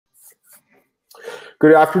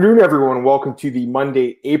Good afternoon, everyone. Welcome to the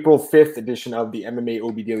Monday, April 5th edition of the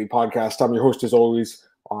MMAOB Daily Podcast. I'm your host, as always,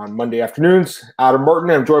 on Monday afternoons, Adam Martin.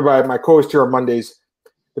 I'm joined by my co-host here on Mondays,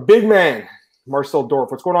 the big man, Marcel Dorff.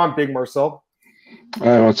 What's going on, big Marcel?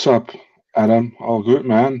 What's up, Adam? All good,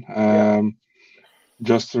 man.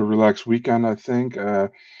 Just a relaxed weekend, I think.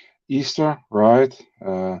 Easter, right?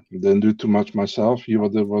 Didn't do too much myself.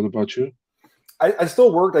 What about you? I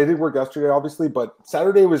still worked. I did work yesterday, obviously, but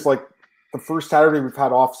Saturday was like the first Saturday we've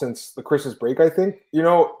had off since the Christmas break, I think. You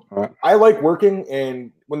know, Right. I like working, and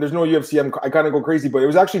when there's no UFC, I kind of go crazy, but it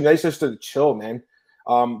was actually nice just to chill, man.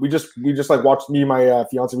 We just like watched, me and my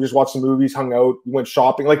fiance, we just watched some movies, hung out, we went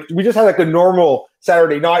shopping. Like, we just had like a normal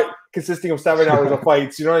Saturday, not consisting of 7 hours of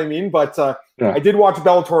fights, you know what I mean? But Yeah. I did watch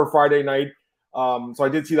Bellator Friday night, so I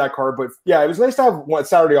did see that card. But yeah, it was nice to have one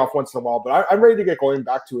Saturday off once in a while, but I'm ready to get going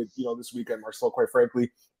back to it, this weekend, Marcel, quite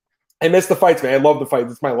frankly. I miss the fights, man. I love the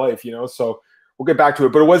fights. It's my life, so we'll get back to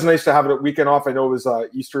it. But it was nice to have a weekend off. I know it was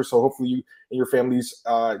Easter, so hopefully you and your families,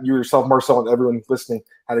 you yourself, Marcel, and everyone listening,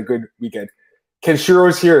 had a good weekend.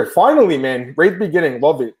 Kenshiro's here. Finally, man, right at the beginning.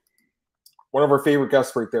 Love it. One of our favorite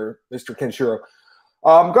guests right there, Mr. Kenshiro.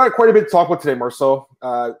 Got quite a bit to talk about today, Marcel.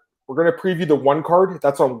 We're going to preview the one card.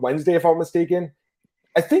 That's on Wednesday, if I'm not mistaken.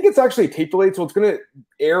 I think it's actually tape delayed, so it's going to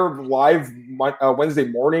air live Wednesday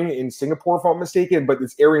morning in Singapore, if I'm not mistaken, but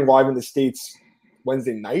it's airing live in the States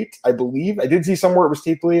Wednesday night, I believe. I did see somewhere it was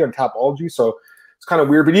tape delayed on Tapology, so it's kind of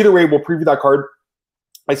weird. But either way, we'll preview that card.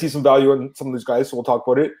 I see some value in some of these guys, so we'll talk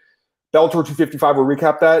about it. Bellator 255, we'll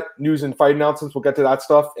recap that. News and fight announcements, we'll get to that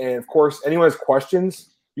stuff. And, of course, anyone has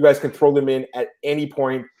questions, you guys can throw them in at any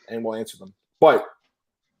point, and we'll answer them. But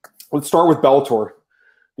let's start with Bellator.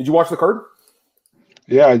 Did you watch the card?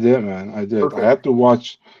 Yeah, I did, man. I did. Perfect. I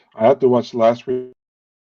had to watch last week,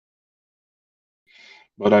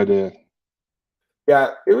 but I did. Yeah,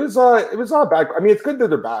 it was not bad. I mean, it's good that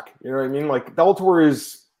they're back. You know what I mean? Like, Bellator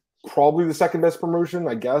is probably the second best promotion,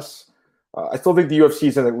 I guess. I still think the UFC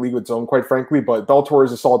is in a league of its own, quite frankly, but Bellator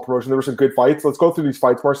is a solid promotion. There were some good fights. Let's go through these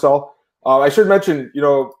fights, Marcel. I should mention,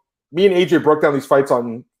 me and AJ broke down these fights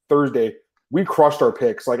on Thursday. We crushed our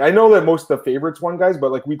picks. Like, I know that most of the favorites won, guys,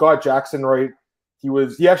 but like, we got Jackson right.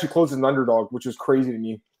 He actually closed as an underdog, which is crazy to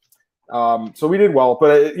me. So we did well.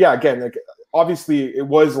 But yeah, again, like, obviously it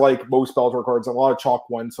was like most Bellator cards, a lot of chalk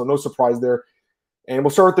won, so no surprise there. And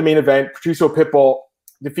we'll start with the main event. Patricio Pitbull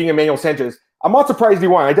defeating Emmanuel Sanchez. I'm not surprised he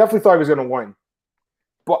won. I definitely thought he was going to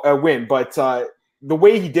win, but the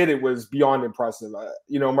way he did it was beyond impressive.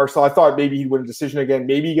 Marcel, I thought maybe he'd win a decision again,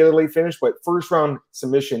 maybe he'd get a late finish, but first round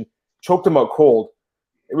submission, choked him out cold.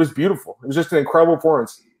 It was beautiful. It was just an incredible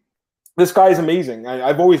performance. This guy is amazing.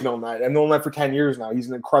 I've always known that. I've known that for 10 years now. He's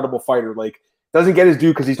an incredible fighter. Like, doesn't get his due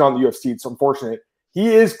because he's not in the UFC. It's unfortunate.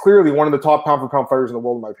 He is clearly one of the top pound-for-pound fighters in the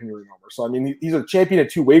world, in my opinion, right now. So, I mean, he's a champion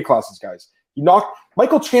at two weight classes, guys. He knocked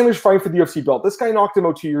Michael Chandler's fight for the UFC belt. This guy knocked him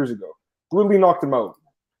out 2 years ago. Brutally knocked him out.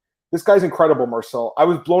 This guy's incredible, Marcel. I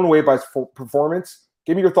was blown away by his performance.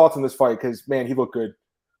 Give me your thoughts on this fight because, man, he looked good.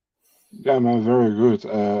 Yeah, man, very good.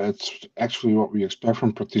 It's actually what we expect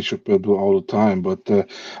from Patricio Pitbull all the time, but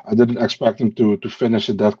I didn't expect him to finish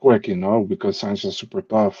it that quick, because Sanchez is super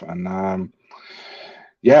tough. And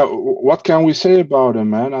yeah, what can we say about him,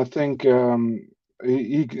 man? I think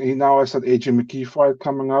he now has that AJ McKee fight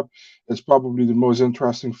coming up. It's probably the most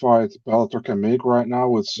interesting fight Bellator can make right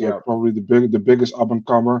now. It's probably the biggest up and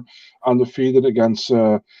comer, undefeated against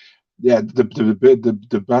the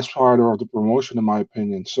best fighter of the promotion, in my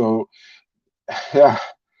opinion. So yeah,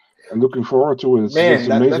 I'm looking forward to it.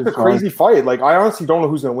 Man, that's a crazy fight. Like, I honestly don't know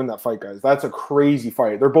who's going to win that fight, guys. That's a crazy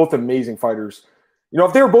fight. They're both amazing fighters.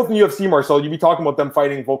 If they were both in the UFC, Marcel, you'd be talking about them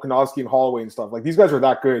fighting Volkanovski and Holloway and stuff. Like, these guys are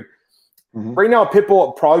that good. Mm-hmm. Right now, Pitbull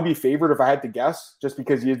would probably be favored if I had to guess, just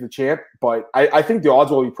because he is the champ. But I think the odds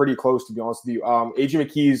will be pretty close, to be honest with you. AJ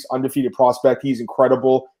McKee's undefeated prospect. He's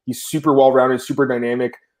incredible. He's super well-rounded, super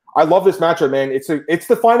dynamic. I love this matchup, man. It's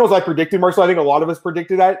the finals I predicted, Marcel. I think a lot of us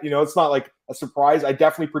predicted that. It's not like a surprise. I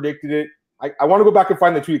definitely predicted it. I want to go back and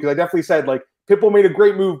find the tweet because I definitely said, like, Pitbull made a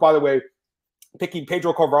great move, by the way, picking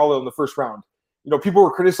Pedro Carvalho in the first round. People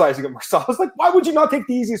were criticizing him, Marcel. I was like, why would you not take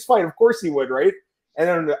the easiest fight? Of course he would, right?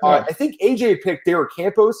 And then I think AJ picked Derek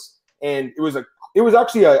Campos, and it was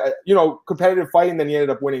actually a competitive fight, and then he ended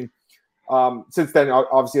up winning. Since then,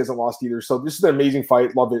 obviously hasn't lost either. So this is an amazing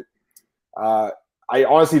fight. Love it. I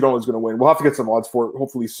honestly don't know who's going to win. We'll have to get some odds for it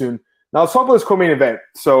hopefully soon. Now let's talk about this co-main event.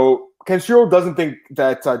 So Kenshiro doesn't think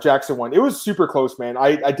that Jackson won. It was super close, man.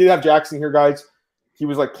 I did have Jackson here, guys. He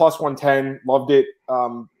was like plus 110. Loved it.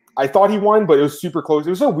 I thought he won, but it was super close.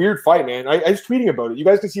 It was a weird fight, man. I was tweeting about it. You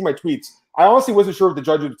guys can see my tweets. I honestly wasn't sure what the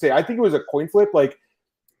judge would say. I think it was a coin flip. Like,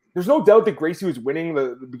 there's no doubt that Gracie was winning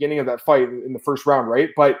the beginning of that fight in the first round, right?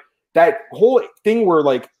 But that whole thing where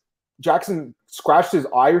like Jackson scratched his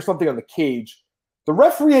eye or something on the cage, the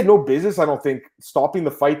referee had no business, I don't think, stopping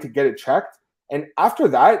the fight to get it checked. And after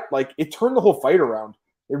that, like it turned the whole fight around.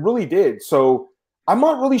 It really did. So I'm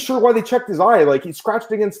not really sure why they checked his eye. Like he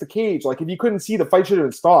scratched against the cage. Like if you couldn't see, the fight should have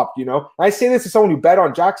been stopped, you know? And I say this as someone who bet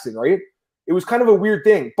on Jackson, right? It was kind of a weird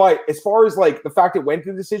thing. But as far as like the fact it went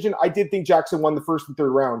to the decision, I did think Jackson won the first and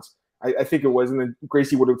third rounds. I think it was. And then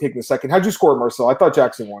Gracie would have taken the second. How'd you score, Marcel? I thought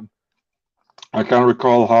Jackson won. I can't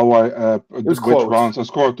recall how which rounds I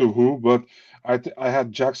scored to who, but I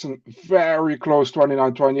had Jackson very close,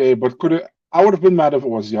 29-28, but I would have been mad if it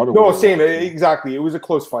was the other way. No, same. Exactly. It was a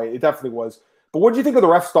close fight. It definitely was. But what did you think of the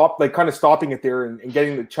ref kind of stopping it there and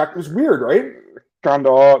getting the check? It was weird, right? Kind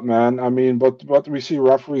of odd, man. I mean, but we see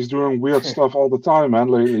referees doing weird stuff all the time, man,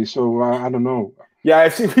 lately. So I don't know. Yeah,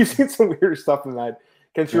 we've seen some weird stuff in that.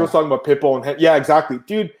 Kenshiro's talking about Pitbull and yeah, exactly,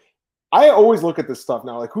 dude. I always look at this stuff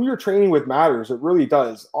now. Like who you're training with matters. It really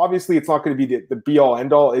does. Obviously, it's not going to be the be all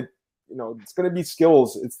end all. It's going to be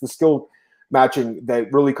skills. It's the skill matching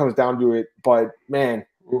that really comes down to it. But man,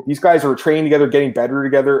 these guys are training together, getting better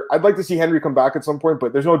together. I'd like to see Henry come back at some point,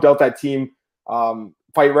 but there's no doubt that team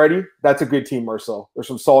fight ready. That's a good team, Marcel. There's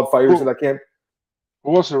some solid fighters in that camp.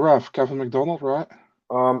 Who was the ref? Kevin McDonald, right?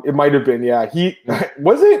 It might have been, yeah.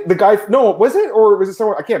 Was it the guy? No, was it or was it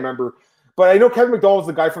someone? I can't remember. But I know Kevin McDonald's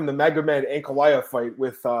the guy from the Magomed Ankalaev fight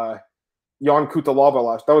with Jan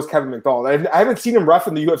Kutalava. That was Kevin McDonald. I haven't seen him ref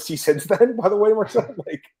in the UFC since then, by the way, Marcel.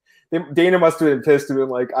 Like, Dana must have been pissed and been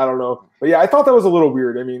like, I don't know. But yeah, I thought that was a little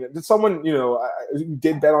weird. I mean, did someone,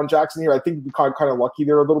 did bet on Jackson here? I think we got kind of lucky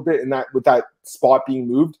there a little bit in that with that spot being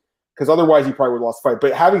moved, because otherwise he probably would have lost the fight.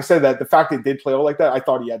 But having said that, the fact that it did play out like that, I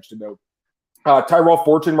thought he edged it out. Tyrell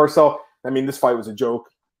Fortune, Marcel, I mean, this fight was a joke.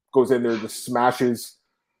 Goes in there, just smashes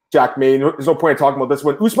Jack May. There's no point in talking about this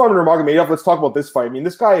one. Usman Nurmagomedov, let's talk about this fight. I mean,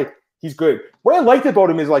 this guy, he's good. What I liked about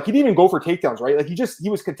him is like he didn't even go for takedowns, right? Like he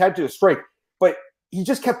was content to strike, but he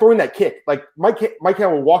just kept throwing that kick. Like Mike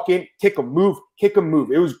Hamel will walk in, kick him, move.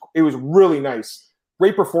 It was really nice.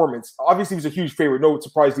 Great performance. Obviously, he was a huge favorite. No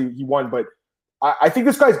surprise he won, but I think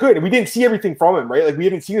this guy's good. And we didn't see everything from him, right? Like we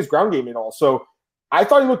haven't seen his ground game at all. So I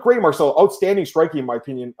thought he looked great, Marcel. Outstanding striking, in my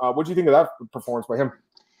opinion. What do you think of that performance by him?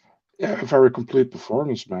 Yeah, a very complete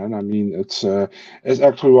performance, man. I mean, it's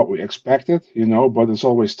actually what we expected, but it's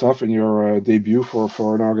always tough in your debut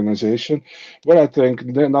for an organization. But I think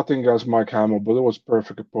nothing against Mike Hamill, but it was a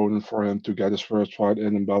perfect opponent for him to get his first fight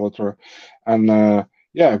in Bellator. And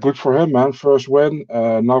yeah, good for him, man. First win.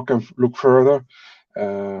 Now can look further.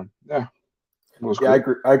 Yeah. I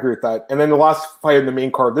agree with that. And then the last fight in the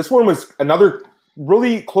main card. This one was another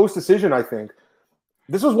really close decision, I think.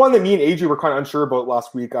 This was one that me and AJ were kind of unsure about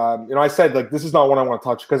last week. I said, like, this is not one I want to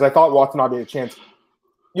touch because I thought Watanabe had a chance.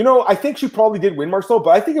 I think she probably did win, Marcel, but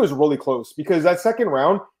I think it was really close because that second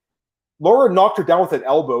round, Laura knocked her down with an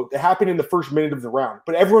elbow that happened in the first minute of the round.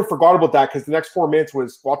 But everyone forgot about that because the next 4 minutes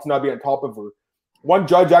was Watanabe on top of her. One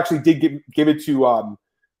judge actually did give it to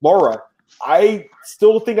Laura. I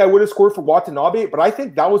still think I would have scored for Watanabe, but I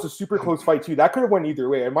think that was a super close fight too. That could have went either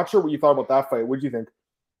way. I'm not sure what you thought about that fight. What did you think?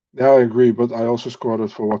 Yeah, I agree, but I also scored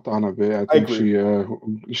it for Watanabe. I think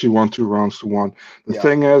she won 2 rounds to 1. The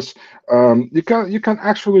thing is, you can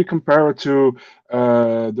actually compare it to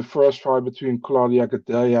the first fight between Claudia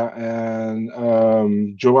Gadelha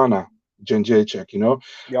and Joanna Jędrzejczyk.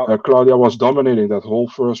 Claudia was dominating that whole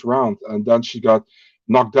first round, and then she got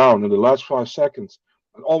knocked down in the last 5 seconds.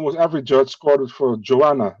 And almost every judge scored it for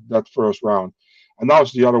Joanna that first round. And now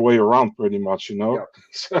it's the other way around, pretty much,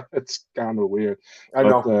 So it's kind of weird. I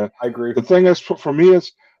know. I agree. The thing is, for me,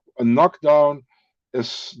 is a knockdown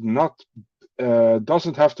is not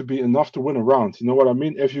doesn't have to be enough to win a round. You know what I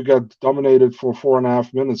mean? If you get dominated for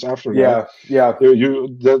 4.5 minutes after that,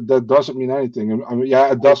 that doesn't mean anything. I mean,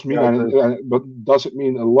 it does mean anything, but doesn't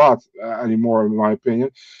mean a lot anymore, in my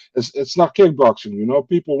opinion. It's not kickboxing.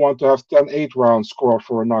 People want to have 10-8 rounds scored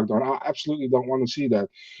for a knockdown. I absolutely don't want to see that.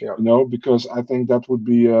 Because I think that would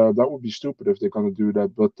be stupid if they're going to do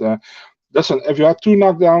that. But listen, if you had 2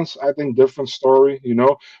 knockdowns, I think different story.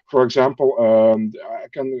 For example, I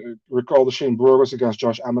can recall the Shane Burgos against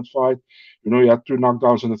Josh Emmett fight. You had 2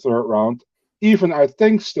 knockdowns in the 3rd round. Even I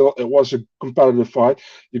think still it was a competitive fight.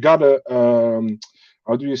 You gotta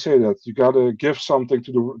how do you say that? You gotta give something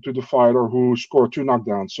to the fighter who scored 2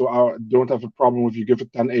 knockdowns. So I don't have a problem if you give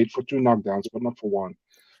it 10-8 for 2 knockdowns, but not for 1.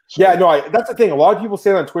 So, that's the thing. A lot of people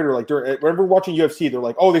say that on Twitter, like whenever we're watching UFC, they're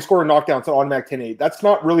like, "Oh, they scored a knockdown, it's an automatic 10-8." That's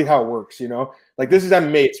not really how it works, Like this is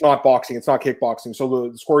MMA, it's not boxing, it's not kickboxing, so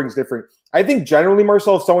the scoring is different. I think generally,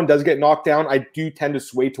 Marcel, if someone does get knocked down, I do tend to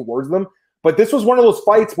sway towards them. But this was one of those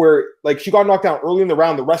fights where, like, she got knocked down early in the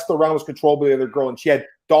round. The rest of the round was controlled by the other girl, and she had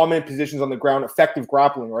dominant positions on the ground, effective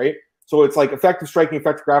grappling, right? So it's like effective striking,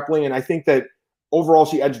 effective grappling, and I think that overall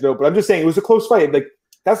she edged it out. But I'm just saying it was a close fight. Like,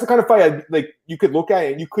 that's the kind of fight you could look at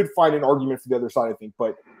and you could find an argument for the other side, I think.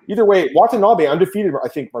 But either way, Watanabe undefeated, I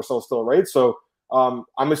think, Marcel, still, right? So I'm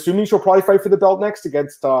assuming she'll probably fight for the belt next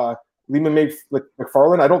against Lima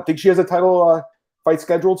McFarlane. I don't think she has a title fight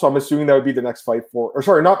scheduled, so I'm assuming that would be the next fight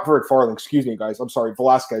not for McFarlane, excuse me, guys. I'm sorry,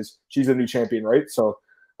 Velasquez. She's a new champion, right? So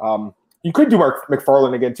you could do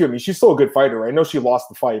McFarlane again, too. I mean, she's still a good fighter. Right? I know she lost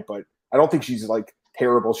the fight, but I don't think she's, like,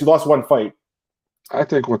 terrible. She lost one fight. I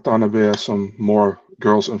think Watanabe has some more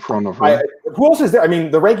girls in front of her. Who else is there? I mean,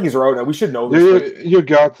 the rankings are out now. We should know this. You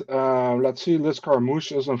got, let's see, Liz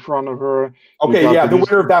Carmouche is in front of her. Okay, yeah, the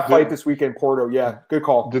winner of that fight this weekend, Porto. Yeah, good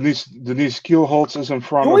call. Denise Kielholtz is in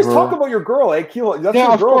front of her. You always talk about your girl, eh? Kielholtz. That's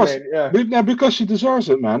your girl, man. Yeah, because she deserves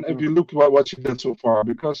it, man. If you look at what she did so far,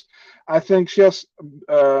 because I think she has,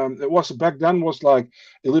 it was back then was like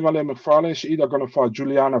Ilima McFarlane. She either going to fight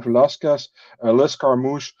Juliana Velasquez, Liz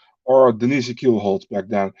Carmouche, or Denise Kielholtz back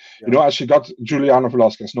then. Yeah. You know, as she got Juliana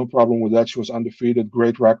Velasquez, no problem with that. She was undefeated,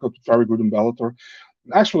 great record, very good in Bellator.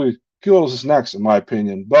 Actually, Kielholtz is next, in my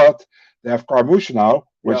opinion. But they have Carmouche now,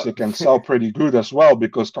 which they can sell pretty good as well,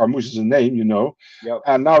 because Carmouche is a name, you know. Yep.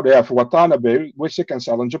 And now they have Watanabe, which they can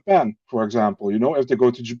sell in Japan, for example, you know, if they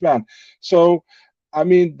go to Japan. So, I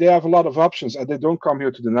mean, they have a lot of options, and they don't come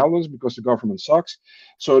here to the Netherlands because the government sucks.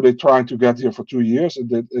 So they're trying to get here for 2 years, and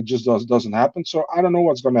it just doesn't happen. So I don't know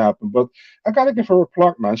what's going to happen, but I got to give her a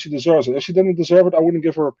plug, man. She deserves it. If she didn't deserve it, I wouldn't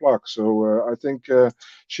give her a plug. So I think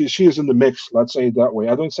she is in the mix, let's say it that way.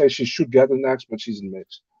 I don't say she should get the next, but she's in the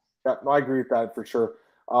mix. Yeah, no, I agree with that for sure.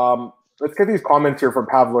 Let's get these comments here from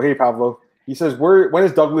Pavlo. Hey, Pavlo. He says, when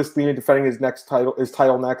is Douglas Lima defending his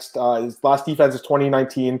title next? His last defense is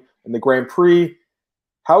 2019 in the Grand Prix.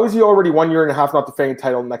 How is he already 1 year and a half not defending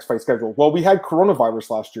title in the next fight schedule? Well, we had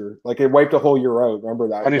coronavirus last year. Like, it wiped a whole year out. Remember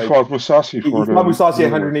that? And he fought Musashi for He fought Musashi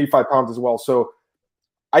at 185 pounds as well. So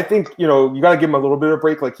I think, you know, you got to give him a little bit of a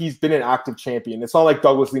break. Like, he's been an active champion. It's not like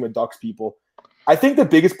Douglas Lima ducks people. I think the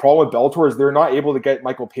biggest problem with Bellator is they're not able to get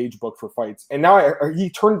Michael Page booked for fights. And now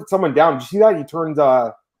he turned someone down. Did you see that? He turned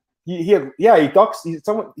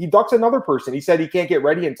he ducks another person. He said he can't get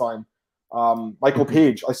ready in time. Michael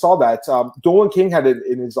Page. I saw that. Dolan King had it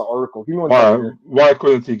in his article. Why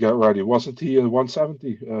couldn't he get ready? Wasn't he in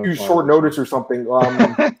 170? Short notice or something.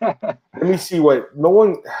 Let me see what no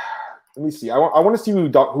one. Let me see. I want to see who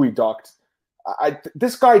he ducked.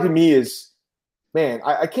 This guy to me is, man.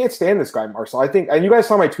 I can't stand this guy, Marcel. I think, and you guys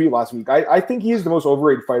saw my tweet last week. I think he is the most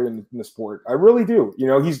overrated fighter in the sport. I really do. You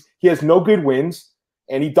know, he has no good wins,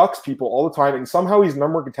 and he ducks people all the time, and somehow he's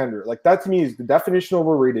number one contender. Like, that to me is the definition of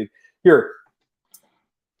overrated. Here,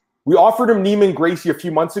 we offered him Neiman Gracie a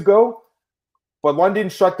few months ago, but London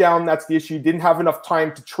shut down. That's the issue. He didn't have enough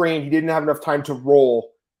time to train. He didn't have enough time to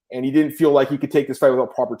roll, and he didn't feel like he could take this fight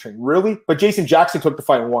without proper training. Really? But Jason Jackson took the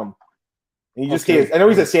fight and won. And he just can't. I know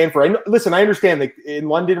he's at Sanford. Listen, I understand. Like, in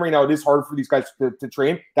London right now, it is hard for these guys to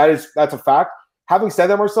train. That's a fact. Having said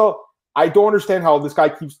that, Marcel, I don't understand how this guy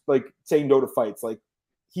keeps like saying no to fights. Like,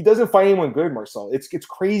 he doesn't fight anyone good, Marcel. It's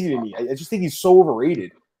crazy to me. I just think he's so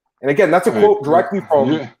overrated. And again, that's a quote directly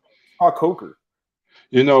from Scott Coker.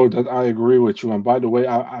 You know that I agree with you. And by the way,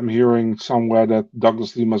 I'm hearing somewhere that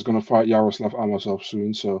Douglas Lima is going to fight Yaroslav Amosov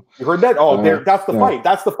soon. So you heard that? Oh, that's the fight.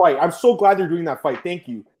 That's the fight. I'm so glad they're doing that fight. Thank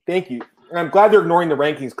you. And I'm glad they're ignoring the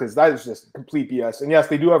rankings, because that is just complete BS. And yes,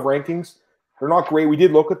 they do have rankings. They're not great. We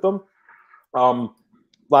did look at them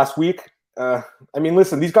last week. I mean,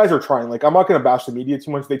 listen, these guys are trying. Like, I'm not going to bash the media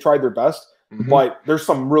too much. They tried their best. But there's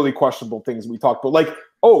some really questionable things we talked about. Like,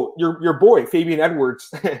 your boy, Fabian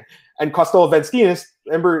Edwards and Costello Venskinas,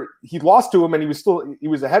 remember, he lost to him and he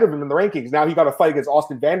was ahead of him in the rankings. Now he got a fight against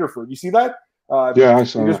Austin Vanderford. You see that? Yeah, I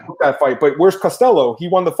saw that fight. But where's Costello? He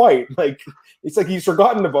won the fight. Like, it's like he's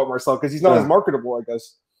forgotten about Marcel because he's not as marketable, I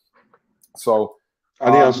guess. So.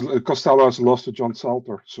 And Costello has lost to John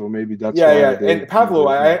Salter, so maybe that's And Pavlo,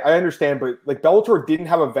 I understand, but like, Bellator didn't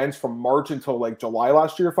have events from March until like July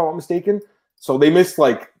last year, if I'm not mistaken. So they missed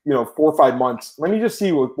 4 or 5 months. Let me just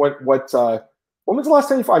see what when was the last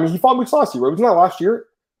time he fought? I mean, he fought Musashi, right? Wasn't that last year?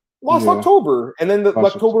 Last October, and then the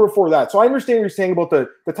October before that. So I understand what you're saying about the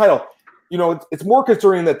title. You know, it's more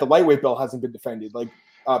concerning that the lightweight belt hasn't been defended. Like,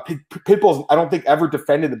 Pitbull's, I don't think, ever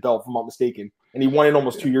defended the belt, if I'm not mistaken, and he won it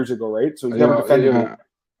almost 2 years ago, right? So he's never defended it.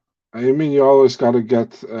 I mean, you always got to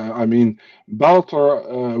get. I mean,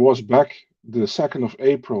 Bellator was back the 2nd of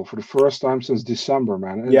April for the first time since December,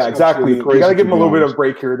 man. Yeah, It's exactly. absolutely You got crazy, to give to him a be little bit of honest. a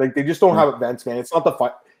break here. Like they just don't Yeah. have events, man. It's not the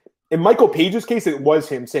fight. In Michael Page's case, it was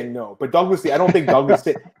him saying no, but Douglas Lee, I don't think Douglas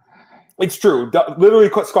Lee. It's true. Literally,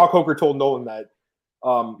 Scott Coker told Nolan that.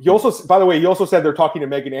 He also, by the way, he also said they're talking to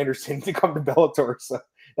Megan Anderson to come to Bellator, so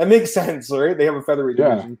that makes sense, right? They have a featherweight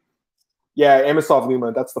division. Yeah, Amosov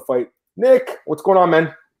Lima, that's the fight. Nick, what's going on,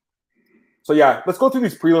 man? So yeah, let's go through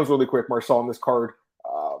these prelims really quick, Marcel, on this card.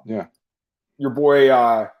 Your boy,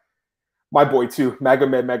 my boy too,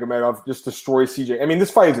 Magomedov just destroys CJ. I mean,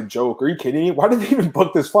 this fight is a joke. Are you kidding me? Why did they even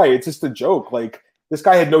book this fight? It's just a joke. Like, this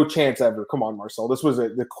guy had no chance ever. Come on, Marcel. This was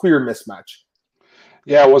the clear mismatch.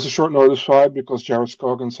 Yeah, it was a short notice fight because Jared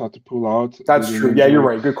Scoggins had to pull out. That's true. Yeah, you're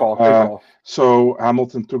right. Good call. Great call. So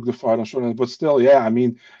Hamilton took the fight on short notice. But still, yeah, I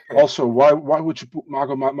mean, also, why would you put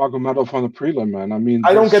Magomedov on the prelim, man? I mean,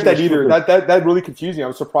 I don't get that either. That really confused me. I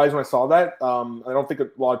was surprised when I saw that. I don't think a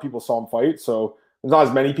lot of people saw him fight, so there's not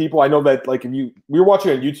as many people. I know that, like, we were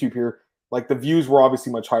watching on YouTube here, like, the views were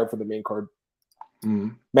obviously much higher for the main card.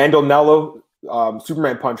 Mando Nello,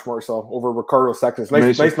 Superman punch, Marcel, over Ricardo Sextus.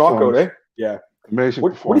 Nice knockout, eh? Yeah. Amazing.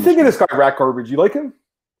 What do you think of this guy, Rat Garbage? You like him?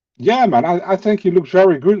 Yeah, man. I think he looks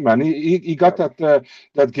very good, man. He got that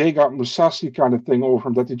Gegard Mousasi kind of thing over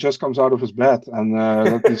him, that he just comes out of his bed and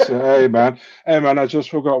that he's hey man, I just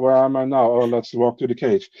forgot where I'm at now. Oh, let's walk to the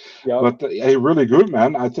cage. Yep. But he really good,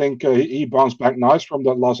 man. I think he bounced back nice from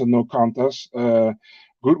that loss and no contest. Good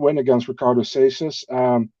win against Ricardo Seixas.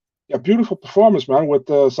 Yeah, beautiful performance, man, with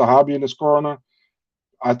Sahabi in his corner.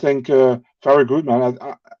 I think very good, man.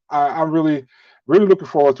 I'm really looking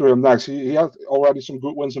forward to him next. He had already some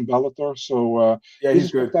good wins in Bellator, so yeah, he's a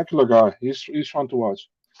spectacular guy. He's fun to watch.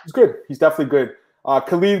 He's good. He's definitely good.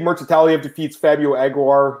 Khalid Murtataliev defeats Fabio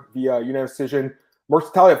Aguilar via unanimous decision.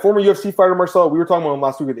 Murtataliev, former UFC fighter, Marcel. We were talking about him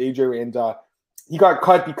last week with AJ, and he got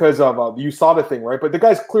cut because of the USADA thing, right? But the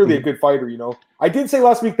guy's clearly a good fighter, you know. I did say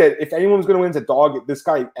last week that if anyone was going to win as a dog, this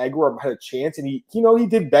guy Aguilar had a chance, and he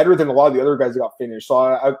did better than a lot of the other guys that got finished.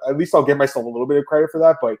 So at least I'll give myself a little bit of credit for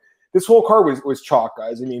that, but this whole card was chalk,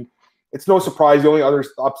 guys. I mean, it's no surprise. The only other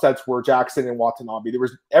upsets were Jackson and Watanabe. There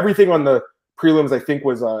was everything on the prelims, I think,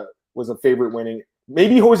 was a favorite winning.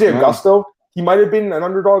 Maybe Jose Augusto. He might have been an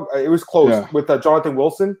underdog. It was close with Jonathan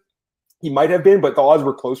Wilson. He might have been, but the odds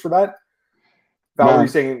were close for that. Valerie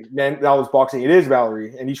saying, man, that was boxing. It is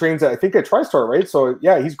Valerie. And he trains, I think, at TriStar, right? So,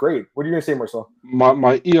 yeah, he's great. What are you going to say, Marcel?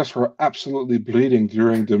 My ears were absolutely bleeding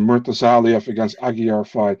during the Murtazaev against Aguilar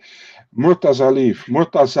fight. Murtazaev.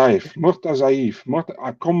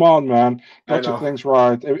 Come on, man. Get your things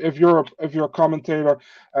right. If you're a commentator,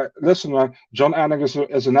 listen, man. John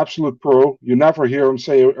Anik is an absolute pro. You never hear him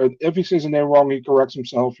say, if he says a name wrong, he corrects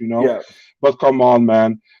himself, you know. Yeah. But come on,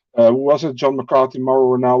 man. Was it John McCarthy,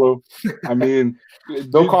 Mauro Ranallo? I mean,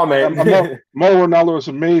 no comment. Mauro Ranallo is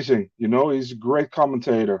amazing. You know, he's a great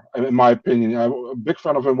commentator, in my opinion. I'm a big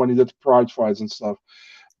fan of him when he did the Pride fights and stuff.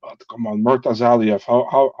 But come on, Murtazaev,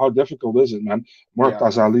 how difficult is it, man?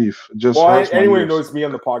 Murtazaev, just anyone who knows me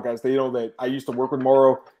on the podcast, they know that I used to work with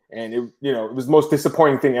Mauro, and it was the most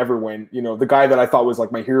disappointing thing ever when the guy that I thought was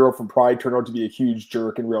like my hero from Pride turned out to be a huge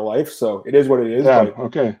jerk in real life. So it is what it is. Yeah, but,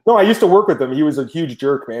 okay. No, I used to work with him. He was a huge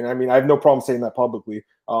jerk, man. I mean, I have no problem saying that publicly.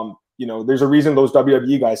 There's a reason those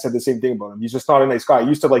WWE guys said the same thing about him. He's just not a nice guy. He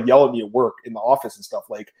used to like yell at me at work in the office and stuff.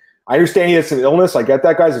 Like, I understand he has some illness. I get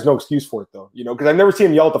that, guys. There's no excuse for it though, because I've never seen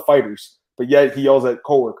him yell at the fighters, but yet he yells at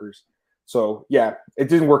coworkers. So yeah, it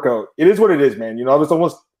didn't work out. It is what it is, man. I was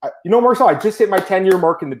almost, Marcel, I just hit my 10-year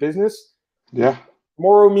mark in the business. Yeah.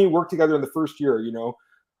 Mauro and me worked together in the first year,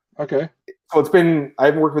 Okay. So I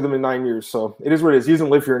haven't worked with him in 9 years, so it is what it is. He doesn't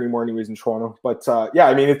live here anymore anyways in Toronto. But yeah,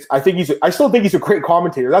 I mean, I still think he's a great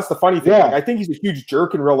commentator. That's the funny thing. Yeah. Like, I think he's a huge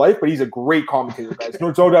jerk in real life, but he's a great commentator, guys.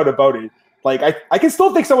 No doubt about it. Like, I can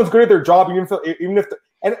still think someone's good at their job, even if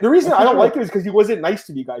and the reason I don't like it is because he wasn't nice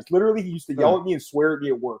to me, guys. Literally, he used to yell at me and swear at me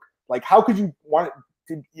at work. Like, how could you want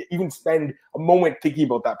to even spend a moment thinking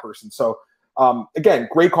about that person? So, again,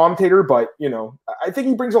 great commentator, but, I think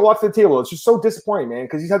he brings a lot to the table. It's just so disappointing, man,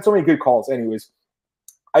 because he's had so many good calls. Anyways,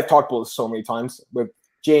 I've talked about this so many times with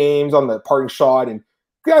James on the parting shot, and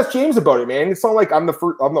you ask James about it, man. It's not like I'm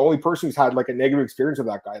the only person who's had like a negative experience with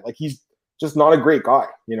that guy. Like, he's just not a great guy,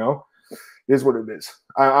 It is what it is.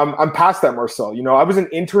 I'm past that, Marcel. I was an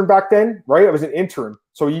intern back then, right? I was an intern,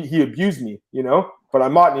 so he abused me, but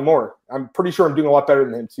I'm not anymore. I'm pretty sure I'm doing a lot better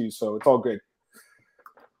than him too, so it's all good.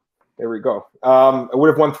 There we go. I would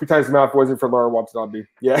have won 3 times the amount if it wasn't for Lara Watanabe.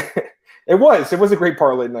 Yeah, it was. It was a great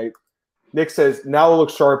parlay night. Nick says, now it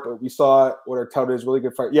looks sharp, but we saw what our tout is. Really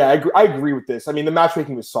good fight. Yeah, I agree with this. I mean, the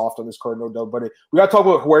matchmaking was soft on this card, no doubt. But we got to talk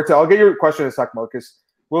about Huerta. I'll get your question in a sec, Marcus.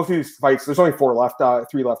 we'll see these fights. There's only 4 left,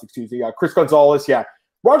 3 left, excuse me. Chris Gonzalez, yeah.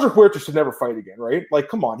 Roger Huerta should never fight again, right? Like,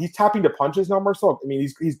 come on. He's tapping to punches now, Marcel. I mean,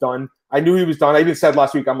 he's done. I knew he was done. I even said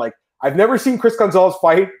last week, I'm like, I've never seen Chris Gonzalez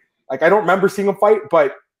fight. Like, I don't remember seeing him fight,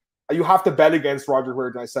 but you have to bet against Roger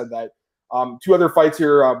Huerta. I said that. 2 other fights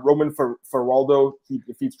here. Roman Feraldo, he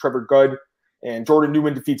defeats Trevor Good. And Jordan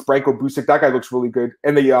Newman defeats Branko Busick. That guy looks really good.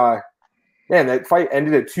 And that fight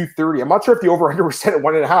ended at 2:30. I'm not sure if the over-under was set at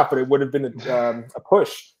 1.5, but it would have been a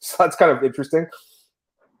push. So that's kind of interesting.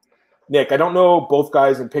 Nick, I don't know both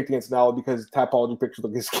guys and picked against Nala because Tapology pictures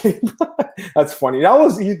look his game. That's funny.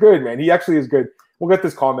 He's good, man. He actually is good. We'll get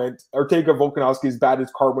this comment. Ortega Volkanovski is bad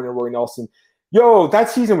as Carwin and Roy Nelson. Yo, that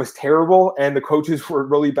season was terrible, and the coaches were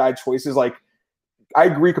really bad choices. Like, I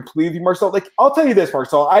agree completely with you, Marcel. Like, I'll tell you this,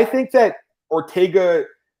 Marcel. I think that Ortega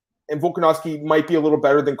and Volkanovski might be a little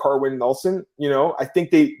better than Carwin and Nelson. You know, I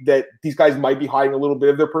think that these guys might be hiding a little bit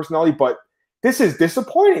of their personality, but this is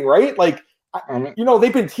disappointing, right? Like,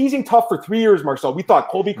 they've been teasing tough for 3 years, Marcel. We thought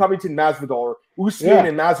Colby Covington, Masvidal, or Usman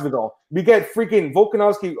and Masvidal. We get freaking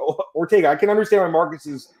Volkanovski, Ortega. I can understand why Marcus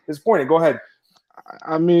is disappointed. Go ahead.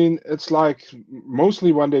 I mean, it's like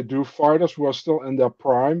mostly when they do fighters who are still in their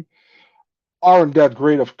prime aren't that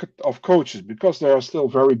great of coaches because they are still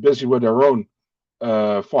very busy with their own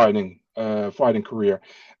fighting career.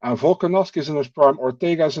 And Volkanovski is in his prime,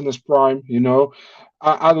 Ortega is in his prime. You know,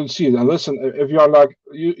 I don't see it. And listen, if you're like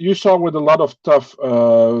you saw with a lot of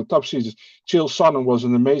tough seasons, Chael Sonnen was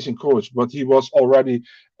an amazing coach, but he was already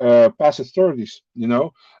past his 30s. You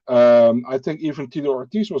know, I think even Tito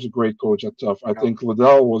Ortiz was a great coach at Tough. I think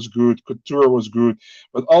Liddell was good, Couture was good,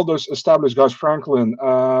 but all those established guys, Franklin,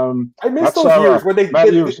 I miss those years where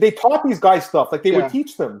they taught these guys stuff, like they would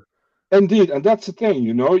teach them. Indeed, and that's the thing,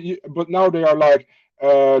 you know. But now they are like,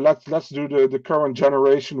 let's do the current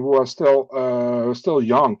generation who are still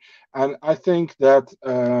young, and I think that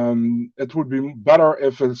it would be better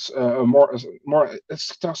if it's more. It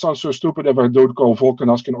sounds so stupid if I don't call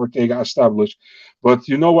Volkanovski and Ortega established, but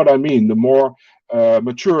you know what I mean. The more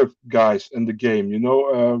mature guys in the game, you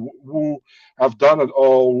know, who have done it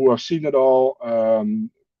all, who have seen it all.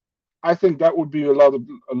 I think that would be a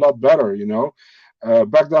lot better, you know.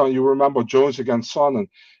 Back then, you remember Jones against Sonnen.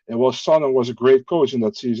 Sonnen was a great coach in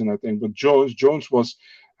that season, I think. But Jones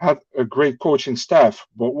had a great coaching staff,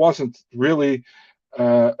 but wasn't really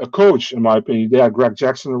a coach, in my opinion. They had Greg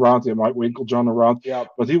Jackson around, they had Mike Winklejohn around,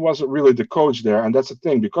 but he wasn't really the coach there. And that's the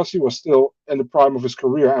thing, because he was still in the prime of his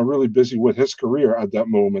career and really busy with his career at that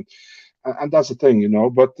moment. And that's the thing, you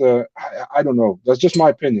know. But I don't know. That's just my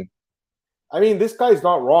opinion. I mean, this guy's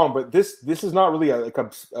not wrong, but this is not really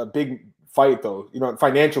a big fight, though, you know,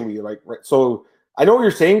 financially, like, right? So I know what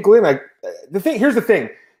you're saying, Glenn. Like, here's the thing: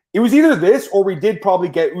 it was either this or we did probably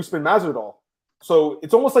get Usman Masvidal. So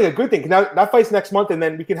it's almost like a good thing. Now that fight's next month, and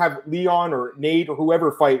then we can have Leon or Nate or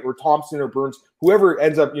whoever fight, or Thompson or Burns, whoever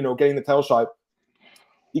ends up, you know, getting the title shot.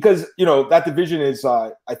 Because, you know, that division is,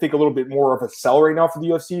 I think, a little bit more of a sell right now for the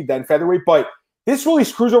UFC than featherweight. But this really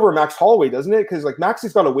screws over Max Holloway, doesn't it? Because, like, Max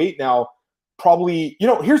has got to wait now. Probably, you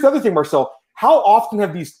know, here's the other thing, Marcel. How often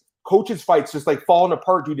have these coaches' fights just like fallen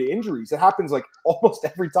apart due to injuries? It happens like almost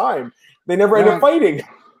every time. They never end up fighting.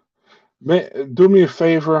 Do me a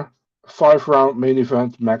favor, 5-round main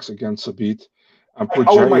event, Max against Zabit, and put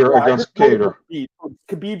Jair against Kattar.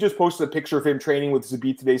 Khabib just posted a picture of him training with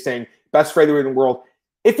Zabit today, saying best featherweight in the world.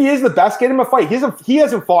 If he is the best, get him a fight. He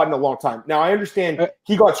hasn't fought in a long time. Now I understand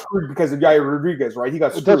he got screwed because of Yair Rodriguez, right? He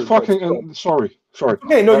got screwed. That's fucking sorry.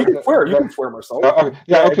 Okay, no, you can swear. You can swear, Marcel. Okay.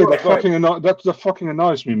 That fucking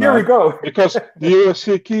annoys me, man. Here we go. Because the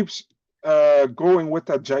UFC keeps going with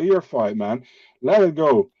that Jair fight, man. Let it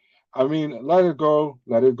go. I mean, let it go.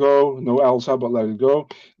 No Elsa, but let it go.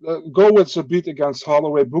 Go with Zabit against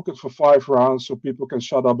Holloway. Book it for 5 rounds so people can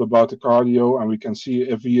shut up about the cardio and we can see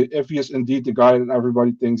if he is indeed the guy that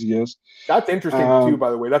everybody thinks he is. That's interesting too,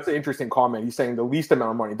 by the way. That's an interesting comment. He's saying the least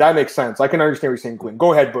amount of money. That makes sense. I can understand what you're saying, Glenn.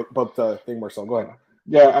 Go ahead, but the thing, Marcel. Go ahead.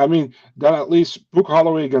 Yeah, I mean, then at least book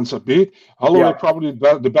Holloway against Zabit. Holloway probably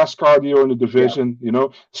the best cardio in the division, you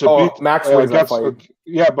know. Zabit, Max wins that fight.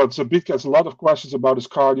 But Zabit gets a lot of questions about his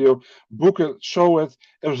cardio. Book it, show it.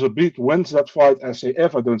 If Zabit wins that fight, I say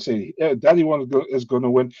if, I don't say Daddy is going to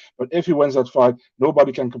win, but if he wins that fight,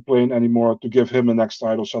 nobody can complain anymore to give him a next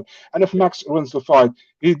title shot. And if Max wins the fight,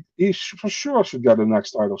 he for sure should get a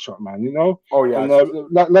next title shot, man, you know? Oh, yeah. And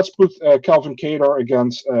let's put Calvin Kattar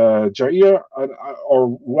against Jair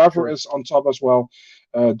or whoever is on top as well.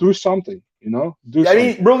 Do something. You know, I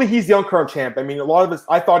mean, really, he's the uncrowned champ. I mean, a lot of us,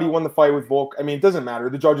 I thought he won the fight with Volk. I mean, it doesn't matter.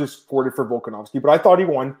 The judges scored it for Volkanovski, but I thought he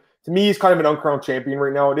won. To me, he's kind of an uncrowned champion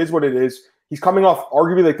right now. It is what it is. He's coming off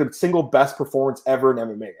arguably like the single best performance ever in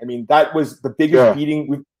MMA. I mean, that was the biggest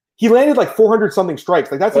beating. He landed like 400 something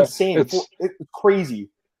strikes. Like that's insane. It's crazy.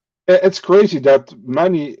 It's crazy that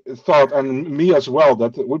many thought, and me as well,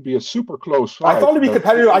 that it would be a super close fight. I thought it'd be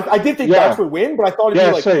competitive. I did think Max would win, but I thought it'd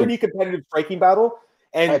be like pretty competitive striking battle.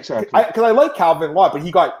 And because I like Calvin a lot, but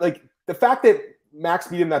he got like the fact that Max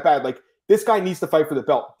beat him that bad, like this guy needs to fight for the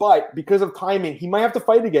belt. But because of timing, he might have to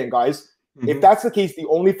fight again, guys. Mm-hmm. If that's the case, the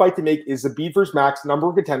only fight to make is Zabit versus Max, number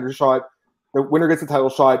one contender shot. The winner gets the title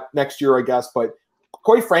shot next year, I guess. But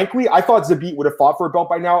quite frankly, I thought Zabit would have fought for a belt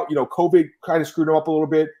by now. You know, COVID kind of screwed him up a little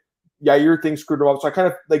bit. Yair thing screwed him up. So I kind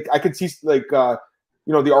of like I could see like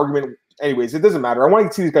you know, the argument. Anyways, it doesn't matter. I want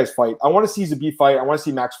to see these guys fight. I want to see Zabit fight. I want to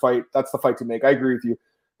see Max fight. That's the fight to make. I agree with you.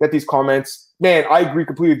 Get these comments. Man, I agree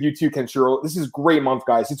completely with you too, Kenshiro. This is a great month,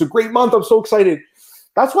 guys. It's a great month. I'm so excited.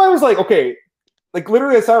 That's why I was like, okay, like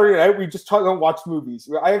literally on Saturday night, we just watched movies.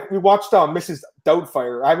 We watched Mrs.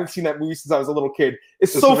 Doubtfire. I haven't seen that movie since I was a little kid.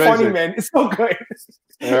 It's so amazing. Funny, man. It's so good.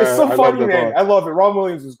 It's so funny, man. I love it. Ron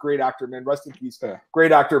Williams was a great actor, man. Rest in peace. Yeah.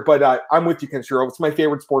 Great actor. But I'm with you, Kenshiro. It's my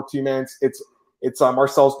favorite sport too, man. It's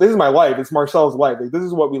Marcel's. This is my life. It's Marcel's life. Like, this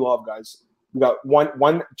is what we love, guys. We got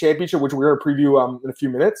one championship, which we're going to preview in a few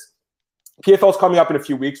minutes. PFL's coming up in a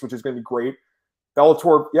few weeks, which is going to be great.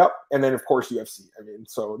 Bellator, yep, and then of course UFC. I mean,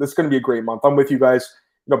 so this is going to be a great month. I'm with you guys.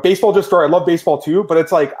 You know, baseball just started. I love baseball too, but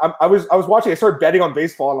it's like I was watching. I started betting on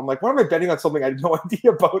baseball, and I'm like, why am I betting on something I had no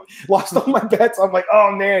idea about? Lost all my bets. I'm like,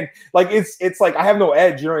 oh man, like it's like I have no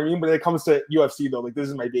edge. You know what I mean? But when it comes to UFC though, like this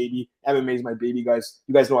is my baby. MMA is my baby, guys.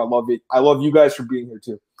 You guys know I love it. I love you guys for being here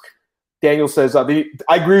too. Daniel says, I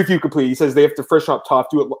agree with you completely. He says they have to freshen up tough.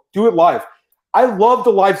 Do it live. I loved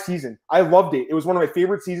the live season. I loved it. It was one of my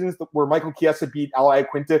favorite seasons where Michael Chiesa beat Ali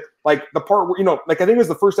Quinta. Like the part where, you know, like I think it was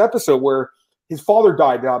the first episode where his father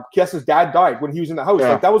died. Chiesa's dad died when he was in the house.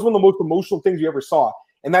 Yeah. Like that was one of the most emotional things you ever saw.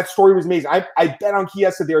 And that story was amazing. I bet on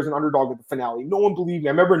Chiesa there as an underdog at the finale. No one believed me.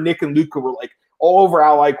 I remember Nick and Luca were like all over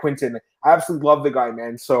Ali Quinta. I absolutely love the guy,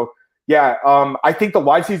 man. So yeah, I think the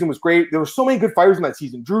live season was great. There were so many good fighters in that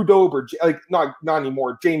season. Drew Dober, like not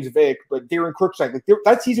anymore. James Vick, but Darren Cruikshank. Like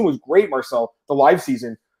that season was great, Marcel. The live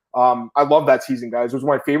season. I love that season, guys. It was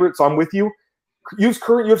my favorite. So I'm with you. Use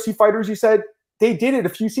current UFC fighters. You said they did it a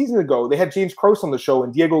few seasons ago. They had James Krause on the show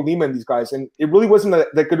and Diego Lima and these guys, and it really wasn't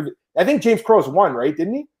that good of. I think James Krause won, right?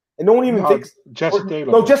 Didn't he? And no one even thinks Jesse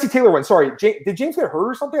Taylor. No, Jesse Taylor won. Sorry, did James get hurt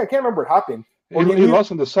or something? I can't remember what happened. He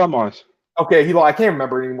lost in the semis. Okay, I can't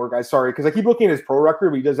remember anymore, guys. Sorry, because I keep looking at his pro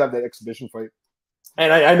record, but he does have that exhibition fight.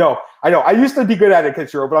 And I know. I used to be good at it,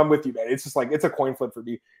 Kenshiro, but I'm with you, man. It's just like it's a coin flip for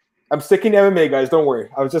me. I'm sticking to MMA, guys. Don't worry.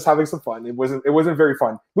 I was just having some fun. It wasn't very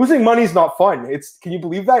fun. Losing money is not fun. Can you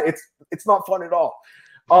believe that? It's not fun at all.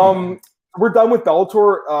 We're done with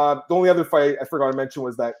Bellator. The only other fight I forgot to mention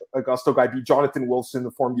was that Augusto guy beat Jonathan Wilson,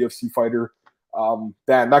 the former UFC fighter.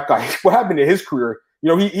 That guy. What happened to his career? You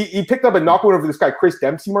know, he picked up a knockout over this guy Chris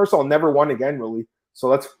Dempsey, Marcel, never won again, really. So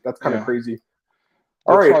that's kind of crazy.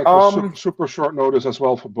 All right, like super short notice as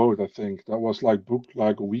well for both. I think that was like booked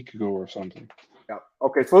like a week ago or something. Yeah.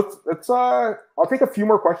 Okay, so let's I'll take a few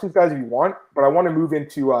more questions, guys, if you want, but I want to move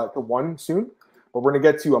into to one soon. But we're gonna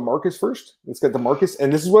get to Marcus first. Let's get to Marcus,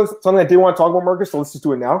 and this is something I did want to talk about, Marcus. So let's just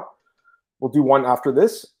do it now. We'll do one after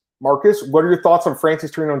this. Marcus, what are your thoughts on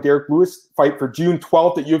Francis turning on Derek Lewis fight for June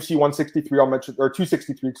 12th at UFC 163? I'll mention, or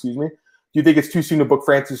 263, excuse me. Do you think it's too soon to book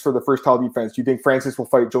Francis for the first title defense? Do you think Francis will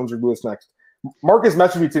fight Jones or Lewis next? Marcus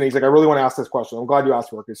messaged me today. He's like, I really want to ask this question. I'm glad you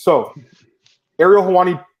asked, Marcus. So, Ariel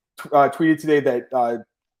Hawani tweeted today that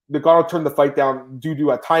Nagano turned the fight down due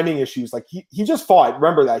to timing issues. Like he just fought.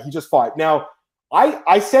 Remember that he just fought. Now,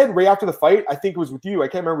 I said right after the fight, I think it was with you. I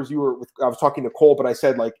can't remember if you were with. I was talking to Cole, but I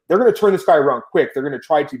said like they're going to turn this guy around quick. They're going to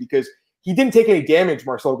try to because he didn't take any damage,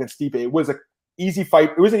 Marcel, against Stipe. It was an easy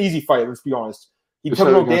fight. It was an easy fight. Let's be honest. He took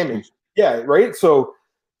no damage. Yeah, right. So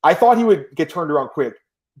I thought he would get turned around quick.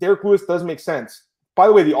 Derek Lewis does make sense. By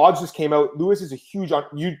the way, the odds just came out. Lewis is a huge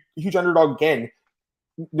underdog again.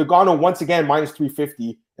 Nagano once again minus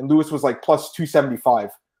 350, and Lewis was like plus 275.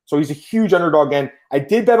 So he's a huge underdog again. I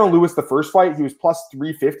did bet on Lewis the first fight. He was plus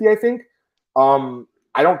 350, I think.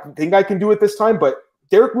 I don't think I can do it this time, but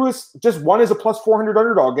Derek Lewis just won as a plus 400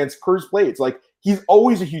 underdog against Curtis Blades. Like, he's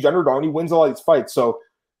always a huge underdog, and he wins a lot of these fights. So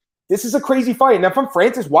this is a crazy fight. And if I'm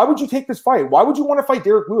Francis, why would you take this fight? Why would you want to fight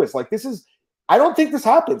Derek Lewis? Like, I don't think this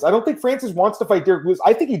happens. I don't think Francis wants to fight Derek Lewis.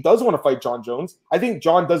 I think he does want to fight John Jones. I think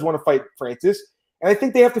John does want to fight Francis. And I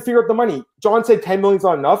think they have to figure out the money. John said 10 million is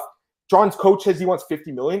not enough. John's coach says he wants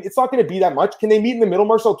 50 million. It's not going to be that much. Can they meet in the middle,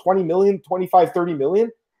 Marcel? 20 million, 25, 30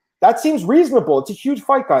 million? That seems reasonable. It's a huge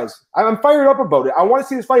fight, guys. I'm fired up about it. I want to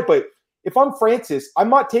see this fight, but if I'm Francis, I'm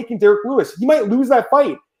not taking Derek Lewis. He might lose that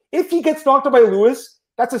fight. If he gets knocked out by Lewis,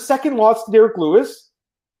 that's a second loss to Derek Lewis.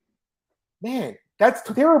 Man, that's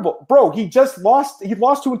terrible. Bro, he lost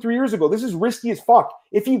to him 3 years ago. This is risky as fuck.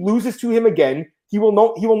 If he loses to him again, he will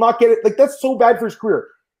not get it. Like, that's so bad for his career.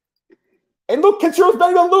 And look, Kensiro's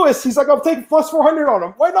betting on Lewis. He's like, I'm taking plus 400 on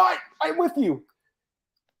him. Why not? I'm with you.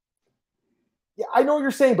 Yeah, I know what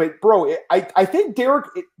you're saying, but bro, I think Derek,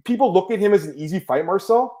 people look at him as an easy fight,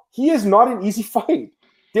 Marcel. He is not an easy fight.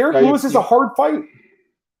 Derek Lewis is a hard fight.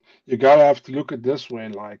 You gotta have to look at this way.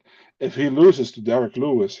 Like, if he loses to Derek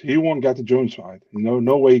Lewis, he won't get the Jones fight.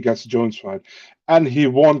 No way he gets the Jones fight, and he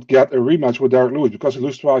won't get a rematch with Derek Lewis because he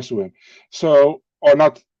loses twice to him. So, or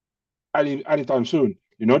not anytime soon.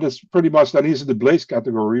 That's pretty much then he's in the Blaze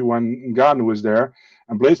category when Ngannou was there,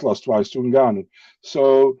 and Blaze lost twice to Ngannou.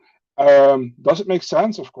 So, does it make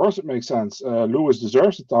sense? Of course, it makes sense. Lewis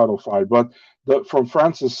deserves the title fight, but from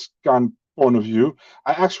Francis' point of view,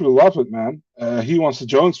 I actually love it, man. He wants the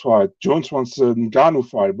Jones fight. Jones wants the Ngannou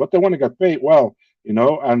fight, but they want to get paid well,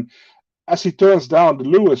 And as he turns down the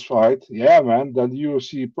Lewis fight, yeah, man, then the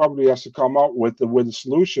UFC probably has to come up with a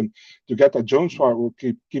solution to get that Jones fight. Will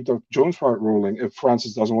keep the Jones fight rolling if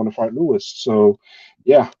Francis doesn't want to fight Lewis. So,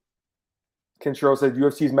 yeah. Kenshiro said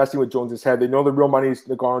UFC is messing with Jones' head. They know the real money is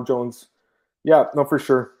Ngannou Jones. Yeah, no, for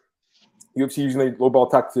sure. UFC using the lowball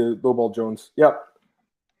tech to lowball Jones. Yep.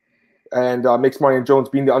 And makes money on Jones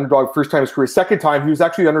being the underdog first time in his career. Second time, he was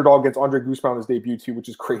actually the underdog against Andre Guzman on his debut too, which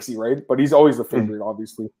is crazy, right? But he's always the favorite,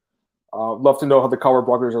 obviously. Love to know how the color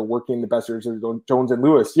blockers are working, the best of Jones and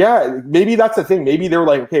Lewis. Yeah, maybe that's the thing. Maybe they're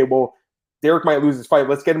like, okay, well, Derek might lose his fight.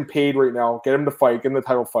 Let's get him paid right now. Get him to fight. Get him the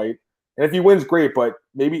title fight. And if he wins, great. But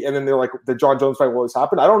maybe, and then they're like, the John Jones fight will always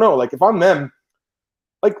happen. I don't know. Like, if I'm them,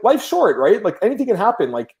 like, life's short, right? Like, anything can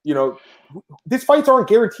happen. Like, these fights aren't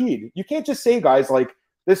guaranteed. You can't just say, guys, like,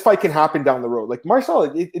 this fight can happen down the road. Like, Marcel,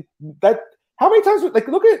 how many times, like,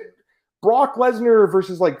 look at Brock Lesnar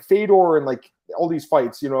versus, like, Fedor and, like, all these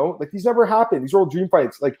fights, like, these never happen. These are all dream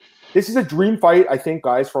fights. Like, this is a dream fight, I think,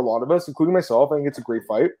 guys, for a lot of us, including myself. I think it's a great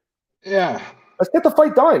fight. Yeah. Let's get the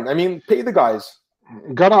fight done. I mean, pay the guys.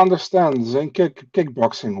 Gotta understand, in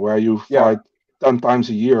kickboxing, where you fight 10 times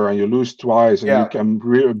a year and you lose twice, and you can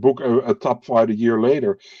book a top fight a year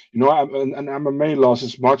later. An MMA loss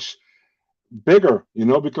is much bigger,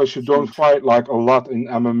 because you don't fight like a lot in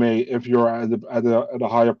MMA. If you're at a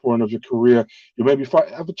higher point of your career, you maybe fight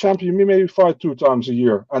as a champion. You maybe fight 2 times a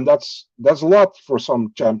year, and that's a lot for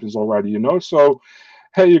some champions already. So,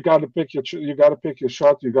 hey, you gotta pick your shot.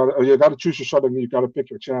 You gotta choose your shot, and you gotta pick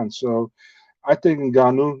your chance. So, I think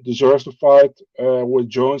Ngannou deserves to fight with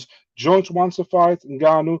Jones. Jones wants to fight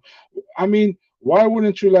Ngannou. I mean, why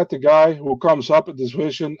wouldn't you let the guy who comes up at this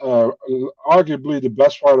division, arguably the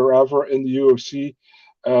best fighter ever in the UFC,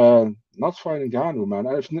 not fight Ngannou,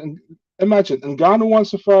 man? Imagine Ngannou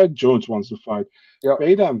wants to fight, Jones wants to fight. Yep.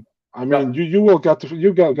 Pay them. I mean, you will get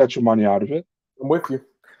your money out of it. I'm with you.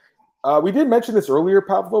 We did mention this earlier,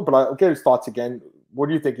 Pavlo, but I'll get his thoughts again. What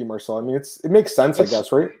are you thinking, Marcel? I mean, it makes sense, I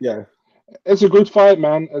guess, right? Yeah. It's a good fight,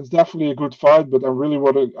 man. It's definitely a good fight, but I'm really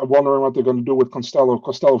wondering what they're going to do with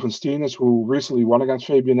Costello Vincennes, who recently won against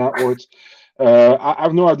Fabian Edwards. I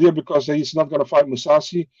have no idea because he's not going to fight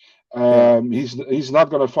Musashi. He's not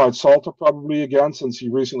going to fight Salter probably again, since he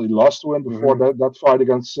recently lost to him before that fight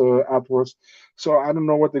against Edwards. So I don't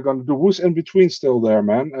know what they're going to do. Who's in between still there,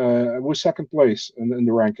 man? Who's second place in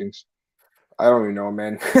the rankings? I don't even know,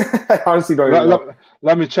 man. I honestly don't even know.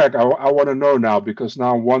 Let me check. I want to know now, because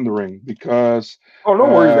now I'm wondering. Because no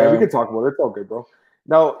worries, man. We can talk about it. It's all good, bro.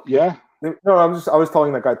 Now, yeah. No, I was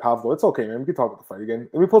telling that guy Pavlo. It's okay, man. We can talk about the fight again.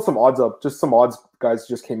 And we pulled some odds up. Just some odds, guys,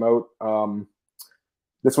 just came out.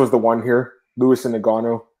 This was the one here. Lewis and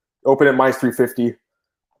Ngannou. Open at minus 350.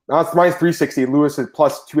 Now it's minus 360. Lewis is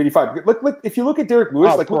plus 285. Look, if you look at Derek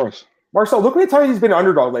Lewis, of course. Marcel, look at the time he's been an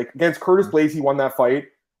underdog. Like, against Curtis Blaydes, he won that fight.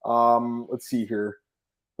 Let's see here.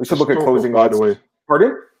 We should look at closing odds. By the way.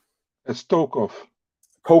 Pardon? It's Tokov,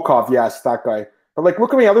 yes, that guy. But like,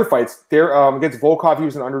 look at many other fights. There, against Volkov, he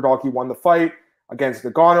was an underdog. He won the fight. Against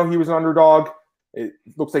Ngannou, he was an underdog. It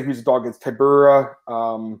looks like he was a dog against Tibura. A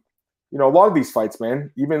lot of these fights,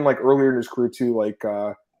 man. Even like earlier in his career too, like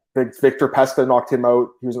Victor Pesta knocked him out.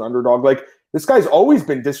 He was an underdog. Like, this guy's always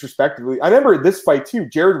been disrespected. I remember this fight too.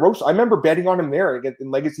 Jared Roche. I remember betting on him there in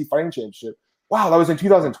Legacy Fighting Championship. Wow, that was in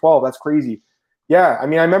 2012. That's crazy. Yeah, I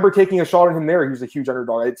mean, I remember taking a shot at him there. He was a huge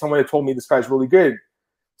underdog. Someone had told me this guy's really good.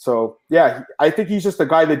 So, yeah, I think he's just a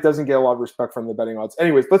guy that doesn't get a lot of respect from the betting odds.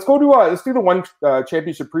 Anyways, let's do the one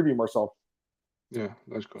championship preview, Marcel. Yeah,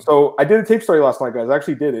 let's go. So I did a tape study last night, guys. I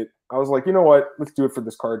actually did it. I was like, you know what? Let's do it for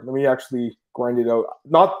this card. Let me actually grind it out.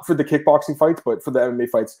 Not for the kickboxing fights, but for the MMA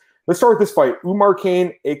fights. Let's start with this fight. Umar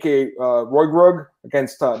Kane, a.k.a. Roy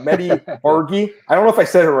against Mehdi Bargi. I don't know if I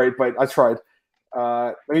said it right, but I tried.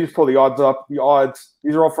 Let me just pull the odds up. The odds,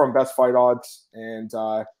 these are all from Best Fight Odds. And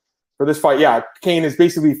for this fight, yeah, Kane is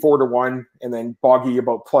basically 4-1, and then Bargi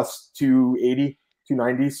about plus 280,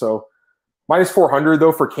 290. So minus 400,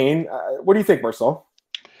 though, for Kane. What do you think, Marcel?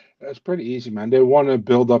 It's pretty easy, man. They want to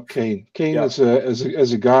build up Kane. Kane is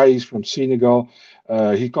a guy. He's from Senegal.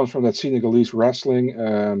 He comes from that Senegalese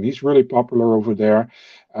wrestling. He's really popular over there.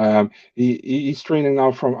 He's training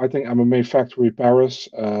now from, I think, MMA Factory Paris.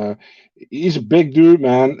 He's a big dude,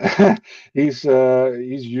 man. He's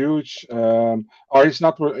huge. Or he's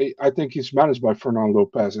not. I think he's managed by Fernando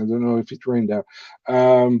Lopez. I don't know if he trained there.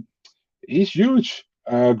 He's huge.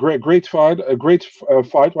 Great fight. A great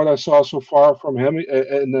fight. What I saw so far from him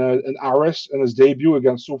in Aris in his debut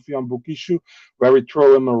against Sofian Boukissou, where he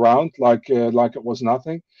threw him around like it was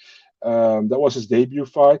nothing. That was his debut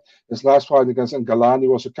fight. His last fight against Ngalani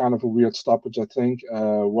was a kind of a weird stoppage, I think.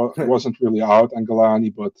 Wasn't really out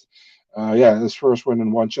Ngalani, but yeah, his first win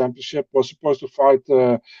in one championship. Was supposed to fight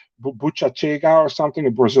Buchachega or something,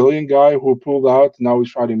 a Brazilian guy who pulled out. Now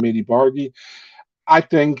he's fighting Mehdi Bargi. I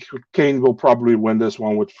think Kane will probably win this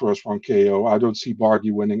one with first round KO. I don't see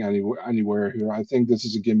Bargi winning anywhere here. I think this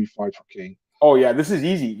is a gimme fight for Kane. Oh yeah, this is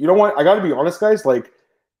easy. You know what? I got to be honest, guys. Like,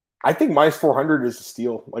 I think minus 400 is a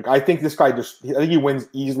steal. Like, I think this guy I think he wins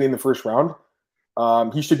easily in the first round.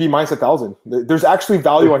 He should be minus 1,000. There's actually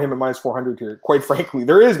value on him at minus 400 here. Quite frankly,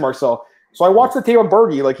 there is, Marcel. So I watched the tape on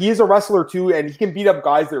Bargi. Like, he is a wrestler too, and he can beat up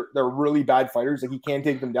guys that are really bad fighters. Like, he can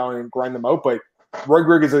take them down and grind them out, but Roy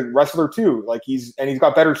Grigg is a wrestler too. Like he's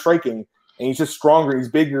got better striking, and he's just stronger, and he's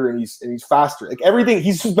bigger, and he's faster. Like everything,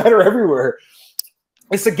 he's just better everywhere.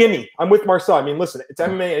 It's a gimme. I'm with Marcel. I mean, listen, it's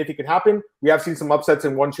MMA. Anything can happen. We have seen some upsets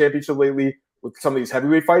in one championship lately with some of these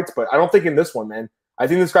heavyweight fights, but I don't think in this one, man. I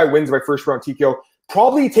think this guy wins by first round TKO.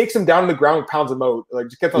 Probably takes him down to the ground, pounds him out, like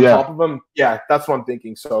just gets on top of him. Yeah, that's what I'm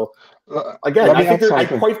thinking. So again, I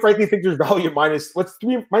quite frankly think there's value at minus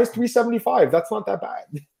 375. That's not that bad.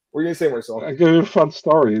 What are you gonna say, Marcel? I'll give you a fun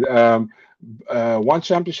story. One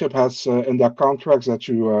championship has in their contracts that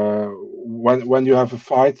you when you have a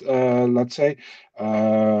fight, let's say,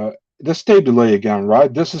 there's tape delay again,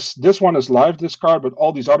 right? This one is live, this card, but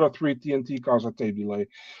all these other 3 TNT cards are tape delay.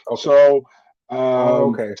 Okay. So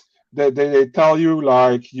okay. They tell you,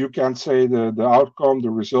 like, you can't say the outcome, the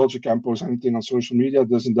results, you can't post anything on social media,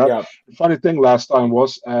 this and that. Yeah. The funny thing last time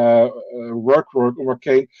was Umar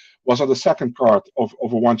Kane was on the second card of a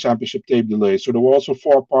one championship tape delay. So there were also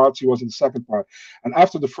 4 parts. He was in the second part. And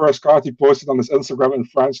after the first card, he posted on his Instagram in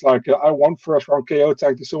French, like, I won first round KO.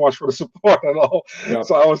 Thank you so much for the support and all. Yeah.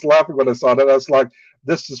 So I was laughing when I saw that. I was like,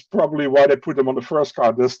 this is probably why they put him on the first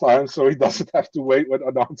card this time, so he doesn't have to wait when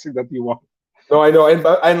announcing that he won. No, I know,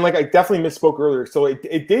 and like I definitely misspoke earlier. So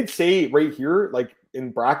it did say right here, like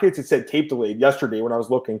in brackets, it said tape delayed yesterday when I was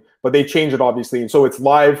looking, but they changed it obviously, and so it's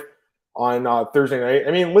live on Thursday night.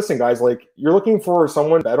 I mean, listen, guys, like you're looking for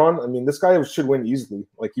someone to bet on. I mean, this guy should win easily.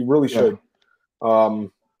 Like he really should.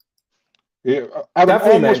 Yeah, Adam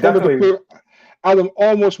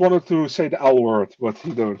almost wanted to say the L word, but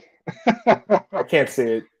he don't. I can't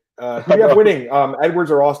say it. Who do you have winning? Edwards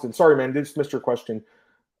or Austin? Sorry, man, just missed your question.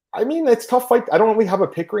 I mean, it's tough fight. I don't really have a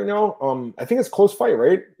pick right now. I think it's a close fight,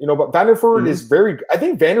 right? You know, but Vanderford is very. I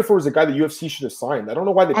think Vanderford is a guy the UFC should have signed. I don't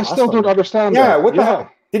know why they. I still don't understand. Yeah, what the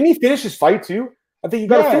hell? Didn't he finish his fight too? I think you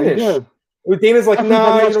got to finish. Dana's like,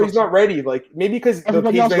 nah, he's not ready. Like maybe because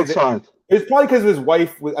everybody else got signed. It's probably because his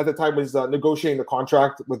wife at the time was negotiating the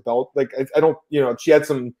contract with Belt. Like I don't, she had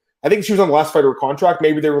some. I think she was on the last fight of her contract.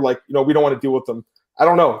 Maybe they were like, we don't want to deal with them. I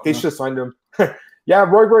don't know. They should have signed him. Yeah,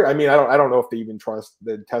 Roy. I mean, I don't know if they even trust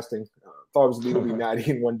the testing. Thought it was legally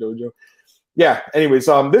natty in one dojo. Yeah. Anyways,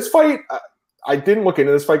 this fight, I didn't look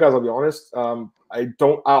into this fight, guys. I'll be honest. I'll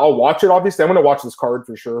watch it. Obviously, I'm going to watch this card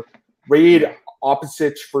for sure. Raid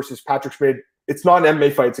Opposite versus Patrick Schmid. It's not an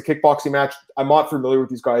MMA fight. It's a kickboxing match. I'm not familiar with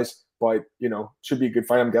these guys, but should be a good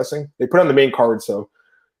fight. I'm guessing they put it on the main card. So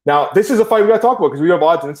now this is a fight we got to talk about because we have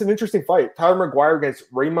odds, and it's an interesting fight. Tyler McGuire against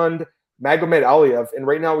Raymond Magomed Aliyev, and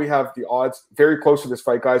right now we have the odds very close to this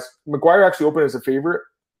fight, guys. McGuire actually opened as a favorite,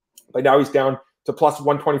 but now he's down to plus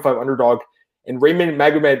 125 underdog, and Raymond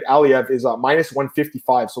Magomed Aliyev is minus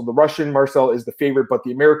 155. So the Russian Marcel is the favorite, but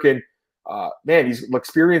the American, man, he's an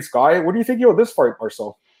experienced guy. What do you think of this fight,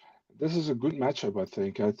 Marcel? This is a good matchup, I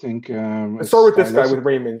think. Let's start with this guy, with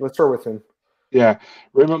Raymond. Let's start with him. Yeah,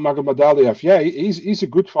 Raymond Magomedaliev. Yeah, he's a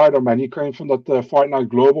good fighter, man. He came from that Fight Night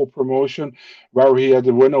Global promotion where he had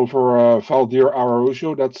the win over Valdir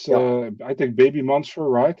Araujo. That's Yeah, I think Baby Monster,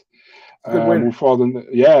 right? it's a good win. Who fought in,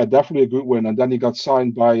 yeah, definitely a good win. And then he got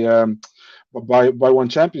signed by One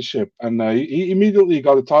Championship, and he immediately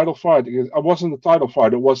got a title fight. It wasn't a title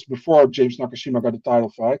fight; it was before James Nakashima got a title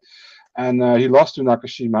fight, and he lost to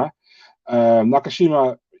Nakashima.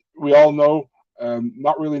 Nakashima, we all know,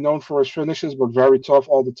 not really known for his finishes, but very tough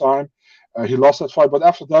all the time. He lost that fight, but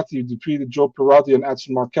after that, he defeated Joe Pirati and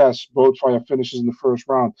Edson Marquez, both via finishes in the first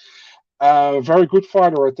round. Very good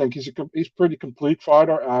fighter, I think. He's pretty complete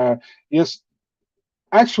fighter. He is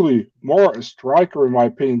actually more a striker, in my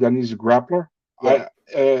opinion, than he's a grappler. Yeah,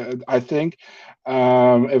 I think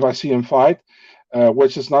if I see him fight,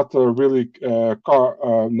 which is not not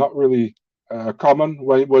really common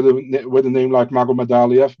with a name like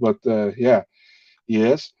Magomedaliev, but yeah, he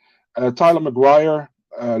is. Tyler McGuire,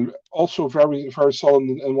 also very solid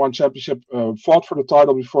in One Championship. Fought for the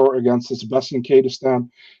title before against Sebastian Kadestam.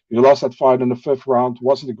 He lost that fight in the fifth round.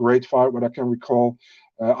 Wasn't a great fight, what I can recall.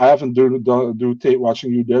 I haven't do tape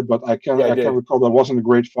watching you did, but yeah, I I can did. recall that wasn't a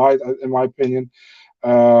great fight in my opinion.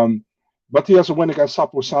 Um, but he has a win against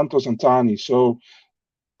Sapo Santos and Tani. So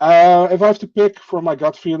if I have to pick from my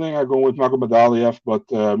gut feeling, I go with Magomedaliev, but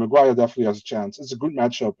Maguire definitely has a chance. It's a good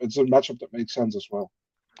matchup. It's a matchup that makes sense as well.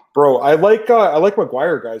 Bro, I like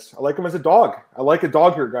McGuire, guys. I like him as a dog. I like a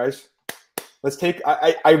dog here, guys. Let's take.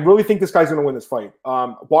 I really think this guy's going to win this fight.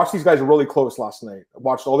 Watched these guys really close last night.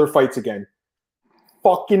 Watched all their fights again.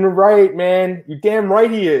 Fucking right, man. You damn right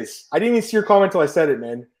he is. I didn't even see your comment until I said it,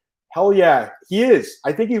 man. Hell yeah, he is.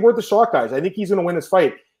 I think he's worth the shot, guys. I think he's going to win this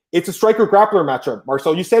fight. It's a striker grappler matchup,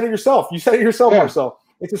 Marcel. You said it yourself. Yeah. Marcel.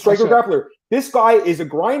 It's a striker grappler. This guy is a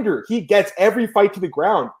grinder. He gets every fight to the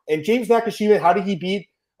ground. And James Nakashima, how did he beat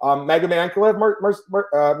Magomed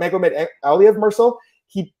Aliev, Marcel?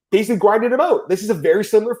 He basically grinded him out. This is a very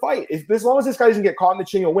similar fight. As long as this guy doesn't get caught in the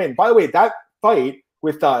ching and win. By the way, that fight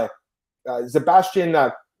with Sebastian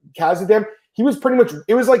Kazadem, he was pretty much,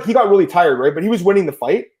 it was like he got really tired, right? But he was winning the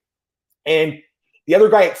fight. And the other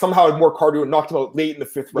guy somehow had more cardio and knocked him out late in the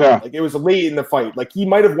fifth round. Yeah. Like it was late in the fight. Like he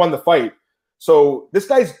might have won the fight. So this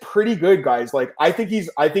guy's pretty good, guys. Like I think he's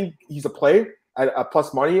a play at a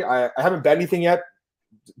plus money. I haven't bet anything yet,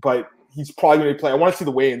 but he's probably going to play. I want to see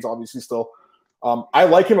the weigh-ins, obviously, still. I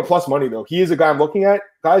like him at plus money, though. He is a guy I'm looking at.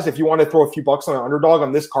 Guys, if you want to throw a few bucks on an underdog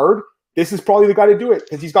on this card, this is probably the guy to do it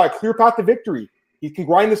because he's got a clear path to victory. He can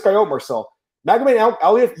grind this guy out, Marcel. Magomed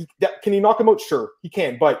Aliev, can he knock him out? Sure, he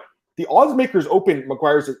can. But the odds makers open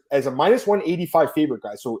McGuire's as a minus 185 favorite,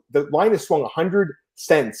 guy. So the line has swung 100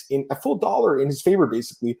 cents in a full dollar in his favor,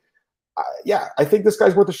 basically. Yeah, I think this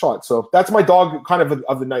guy's worth a shot. So that's my dog kind of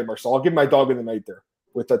the night, Marcel. I'll give my dog of the night there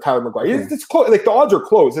with Tyler McGuire. Okay. It's close. Like the odds are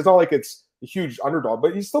close. It's not like it's a huge underdog,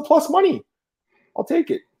 but he's still plus money. I'll take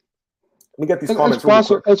it. Let me get these comments.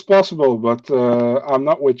 It's possible, but I'm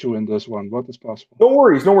not with you in this one. But it's possible. No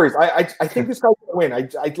worries. I think this guy's gonna win. I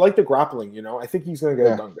like the grappling. I think he's gonna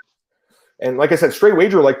get it done. And like I said, Straight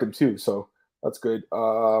Wager liked him too, so that's good.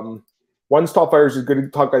 One's top fighters is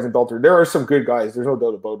good top guys in Bellator. There are some good guys. There's no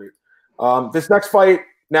doubt about it. This next fight,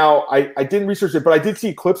 now I didn't research it, but I did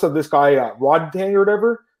see clips of this guy Rodtang or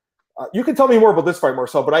whatever. You can tell me more about this fight,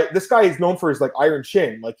 Marcel. But this guy is known for his like iron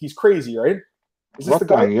chin. Like he's crazy, right? Is this the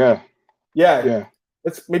guy? Yeah.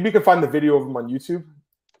 Maybe you can find the video of him on YouTube.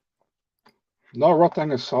 No,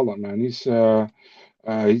 Rodtang is solid, man. He's from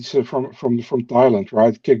Thailand,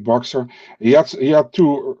 right? Kickboxer. He had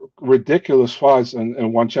two ridiculous fights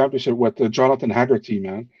in One Championship with Jonathan Haggerty,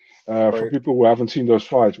 man. For people who haven't seen those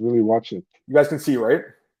fights, really watch it. You guys can see, right?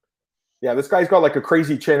 Yeah, this guy's got like a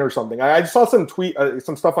crazy chin or something. I just saw some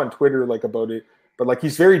some stuff on Twitter like about it, but like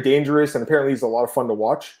he's very dangerous and apparently he's a lot of fun to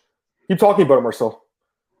watch. Keep talking about him, Marcel.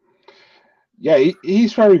 Yeah,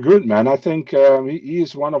 he's very good, man. I think he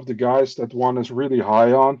is one of the guys that one is really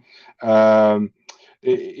high on.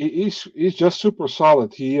 He's just super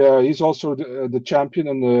solid. He's also the champion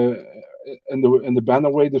in the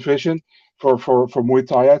bantamweight division for Muay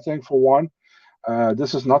Thai, I think, for one.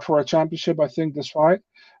 This is not for a championship, I think, this fight.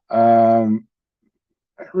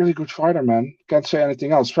 Really good fighter, man. Can't say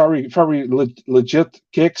anything else. Very legit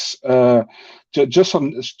kicks. Just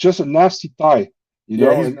a nasty Thai. He's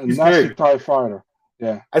a nasty good Thai fighder.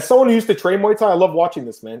 Yeah. As someone who used to train Muay Thai, I love watching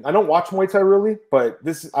this, man. I don't watch Muay Thai really, but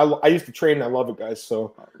I used to train and I love it, guys.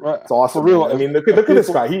 So it's awesome. For real. I mean, look at this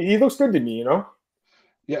guy. He looks good to me,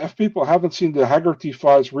 Yeah, if people haven't seen the Haggerty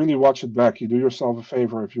fights, really watch it back. You do yourself a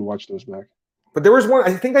favor if you watch those back. But there was one,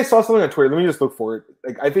 I think I saw something on Twitter. Let me just look for it.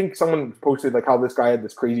 Like I think someone posted like how this guy had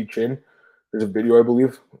this crazy chin. There's a video, I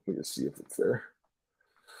believe. Let me just see if it's there.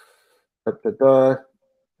 Let's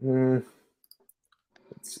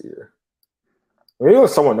see here. Maybe it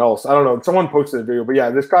was someone else. I don't know. Someone posted a video, but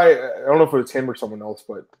yeah, this guy. I don't know if it was him or someone else,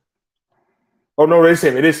 but oh no, it is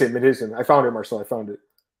him. It is him. It is him. I found it, Marcel. I found it.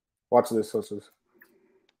 Watch this. What's this?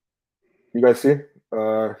 You guys see?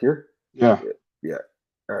 Here. Yeah. Yeah.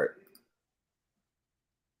 All right.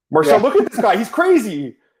 Marcel, look at this guy. He's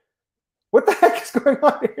crazy. What the heck is going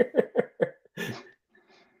on here?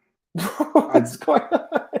 Bro, what's going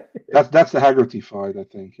on? That's the Haggerty fight, I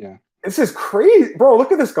think. Yeah. This is crazy, bro.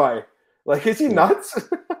 Look at this guy. Like, is he nuts?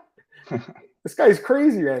 This guy's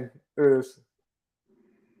crazy, man.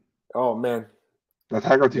 Oh man. That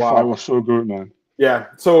Haggerty fight was so good, man. Yeah.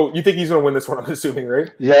 So you think he's gonna win this one? I'm assuming,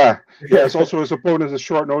 right? Yeah. Yeah. It's also his opponent is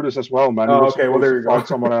short notice as well, man. Oh, okay. Well, there you go. Fight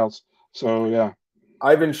someone else. So yeah.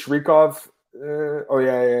 Ivan Shrikov. Oh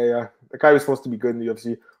yeah. The guy was supposed to be good in the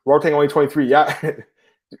UFC. Rotang only 23. Yeah.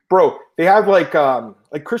 Bro, they have like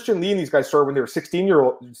Christian Lee and these guys started when they were 16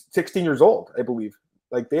 years old, I believe.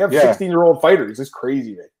 Like they have 16-year-old fighters. It's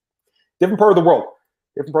crazy, man. Different part of the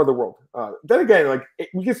world. Then again, like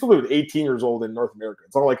we can still do it 18 years old in North America.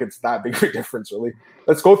 It's not like it's that big of a difference, really.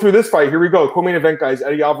 Let's go through this fight. Here we go. Co-main event, guys.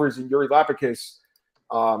 Eddie Alvarez and Yuri Lapicus.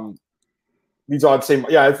 These odds same.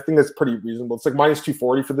 Yeah, I think that's pretty reasonable. It's like minus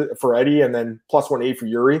 240 for Eddie, and then plus 180 for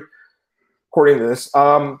Yuri, according to this.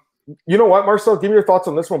 You know what, Marcel? Give me your thoughts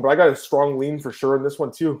on this one, but I got a strong lean for sure in this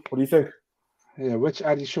one too. What do you think? Yeah, which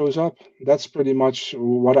Eddie shows up? That's pretty much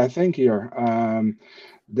what I think here.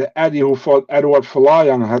 The Eddie who fought Edward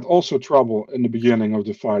Falayang had also trouble in the beginning of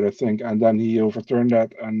the fight, I think, and then he overturned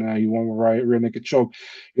that and he won with rear naked choke.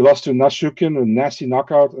 He lost to Nasukin, a nasty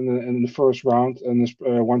knockout in the first round in his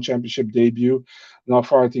one championship debut. Now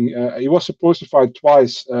fighting, he was supposed to fight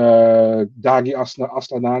twice, Dagi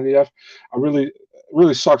Aslanaliev.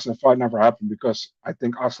 Really sucks the fight never happened because I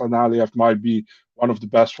think Aslan Aliev might be one of the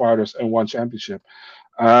best fighters in one championship.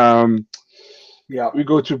 We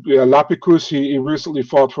go to Lapicus. He recently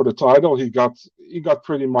fought for the title. He got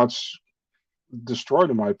pretty much destroyed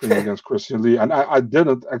in my opinion against Christian Lee, and I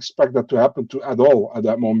didn't expect that to happen at all at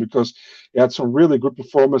that moment because he had some really good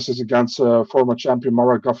performances against former champion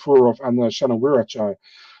Marat Gafurov and Shannon Wirachai.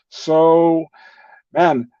 So,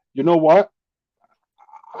 man, you know what?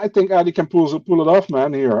 I think Eddie can pull it off,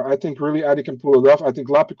 man, here. I think really Eddie can pull it off. I think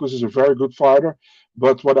Lapicus is a very good fighter.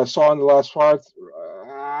 But what I saw in the last fight,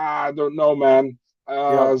 I don't know, man.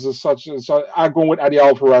 I'm going with Eddie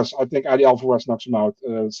Alvarez. I think Eddie Alvarez knocks him out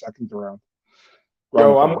second round.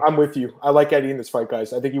 No, I'm with you. I like Eddie in this fight,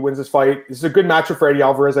 guys. I think he wins this fight. This is a good matchup for Eddie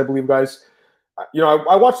Alvarez, I believe, guys.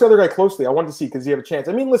 I watched the other guy closely. I wanted to see because he have a chance.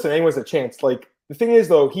 I mean, listen, anyone's a chance. Like the thing is,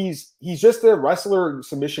 though, he's just a wrestler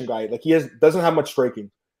submission guy. Like he doesn't have much striking.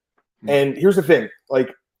 And here's the thing, like,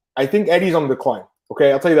 I think Eddie's on the decline.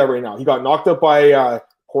 Okay, I'll tell you that right now. He got knocked out by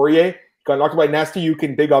Poirier. Got knocked out by Nasty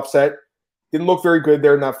Yukin, big upset. Didn't look very good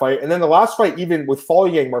there in that fight. And then the last fight, even with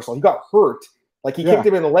Falayang, Marcel, he got hurt. Like he kicked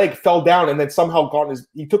him in the leg, fell down, and then somehow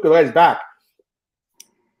he took the guy's back.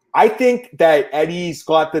 I think that Eddie's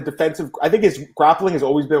got the defensive. I think his grappling has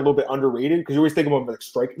always been a little bit underrated because you always think of him like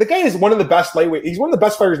strike. The guy is one of the best lightweight. He's one of the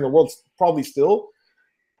best fighters in the world, probably still.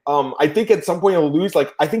 I think at some point he'll lose.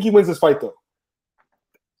 Like I think he wins this fight though.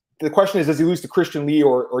 The question is, does he lose to Christian Lee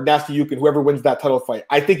or Nasty Yukin, whoever wins that title fight?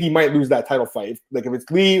 I think he might lose that title fight. If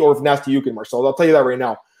it's Lee or if Nasty Yukin, Marcel. I'll tell you that right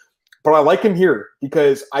now. But I like him here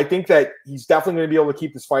because I think that he's definitely going to be able to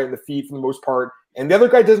keep this fight in the feet for the most part. And the other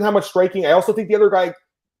guy doesn't have much striking. I also think the other guy,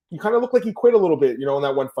 he kind of looked like he quit a little bit, in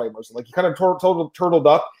that one fight, Marcel. Like he kind of turtled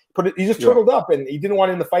up. He just turtled up and he didn't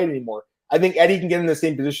want in the fight anymore. I think Eddie can get in the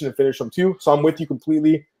same position and finish him too. So I'm with you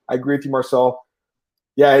completely. I agree with you, Marcel.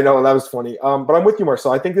 Yeah, I know that was funny. But I'm with you,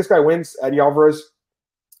 Marcel. I think this guy wins, Eddie Alvarez.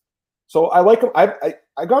 So I like him. I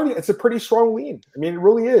got it. It's a pretty strong lean. I mean, it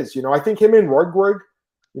really is. I think him and Rodberg,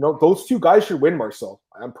 those two guys should win, Marcel.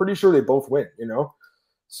 I'm pretty sure they both win.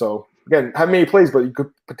 So again, have many plays, but you could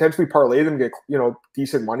potentially parlay them, get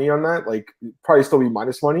decent money on that. Like probably still be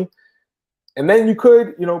minus money. And then you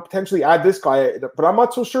could, potentially add this guy, but I'm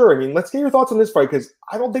not so sure. I mean, let's get your thoughts on this fight because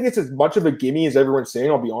I don't think it's as much of a gimme as everyone's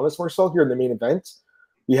saying. I'll be honest, Marcel, here in the main event.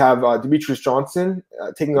 We have Demetrius Johnson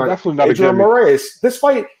taking on Adrian Moraes. This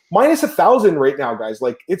fight, minus 1,000 right now, guys.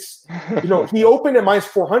 Like, it's, he opened at minus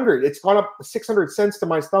 400. It's gone up 600 cents to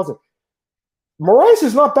minus 1,000. Moraes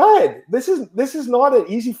is not bad. This is not an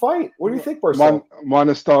easy fight. What do you think, Marcel?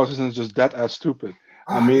 Minus 1,000 is just that as stupid.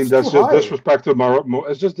 I mean, that's just disrespect to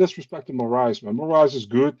it's just disrespect to Moraes, man. Moraes is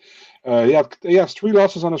good. He has 3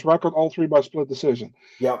 losses on his record, all 3 by split decision.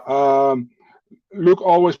 Yeah. Luke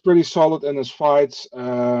always pretty solid in his fights.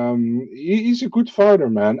 He's a good fighter,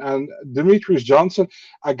 man. And Demetrius Johnson,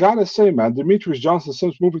 I gotta say, man, Demetrius Johnson,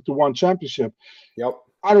 since moving to one championship, Yep,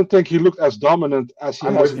 I don't think he looked as dominant as he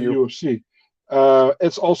I'm has with in the you. UFC.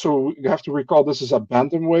 It's also, you have to recall, this is a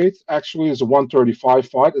bantamweight. Actually, it's a 135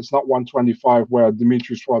 fight. It's not 125 where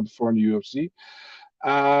Demetrius fought before in the UFC.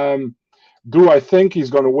 Um, do I think he's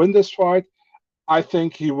going to win this fight? I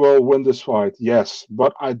think he will win this fight, yes.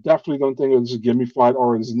 But I definitely don't think it's a gimme fight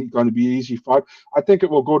or it's going to be an easy fight. I think it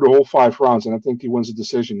will go the whole 5 rounds, and I think he wins the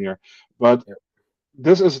decision here. But Yep.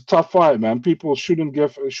 this is a tough fight, man. People should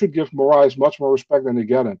give Moraes much more respect than they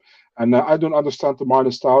get him. And I don't understand the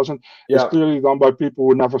 -1,000. It's Yeah. clearly done by people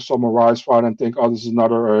who never saw Moraes fight and think, oh, this is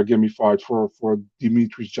another gimme fight for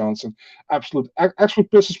Demetrius Johnson. Actually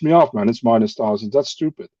pisses me off, man. It's -1,000. That's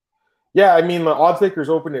stupid. Yeah, I mean, the odds makers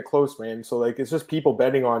open it close, man. So like, it's just people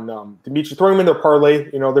betting on Dimitri, throwing him in their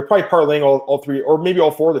parlay. You know, they're probably parlaying all three, or maybe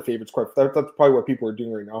all four of the favorites. Quite that's probably what people are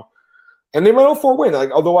doing right now. And they might all four win.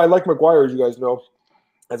 Like, although I like McGuire, as you guys know,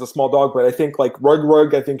 as a small dog, but I think like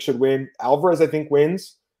Rug I think should win. Alvarez, I think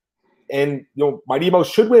wins, and Mighty Mouse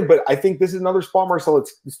should win. But I think this is another spot, Marcel.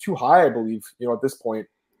 It's too high, I believe. At this point.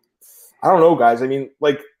 I don't know, guys. I mean,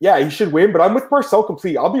 like, yeah, he should win, but I'm with Marcel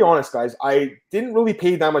complete. I'll be honest, guys. I didn't really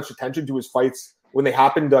pay that much attention to his fights when they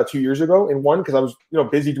happened 2 years ago. In one, because I was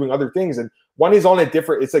busy doing other things, and one is on a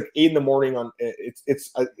different. It's like 8 in the morning on.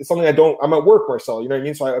 It's something I don't. I'm at work, Marcel. You know what I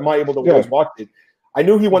mean? So I'm not able to Yeah. always watch it. I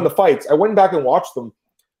knew he won the fights. I went back and watched them.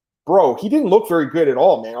 Bro, he didn't look very good at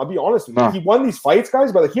all, man. I'll be honest with you. No. He won these fights,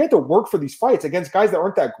 guys, but like, he had to work for these fights against guys that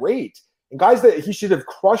aren't that great and guys that he should have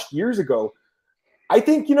crushed years ago. I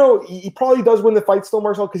think, he probably does win the fight still,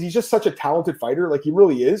 Marcel, because he's just such a talented fighter. Like, he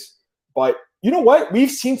really is. But you know what? We've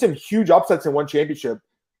seen some huge upsets in one championship.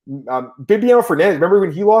 Bibiano Fernandez, remember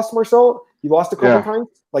when he lost, Marcel? He lost a couple times.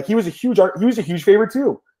 Like, he was a huge favorite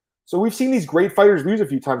too. So we've seen these great fighters lose a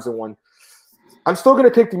few times in one. I'm still going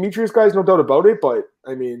to pick Demetrius, guys, no doubt about it. But,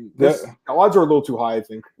 I mean, the odds are a little too high, I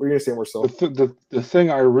think. What are you going to say, Marcel? The thing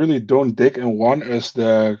I really don't dig in one is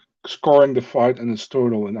the scoring the fight and its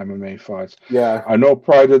total in MMA fights. Yeah. I know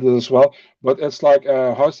Pride did it as well, but it's like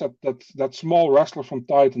how's that small wrestler from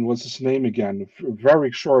Titan? What's his name again? A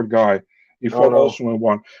very short guy. He fought also in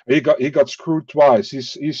one. He got screwed twice.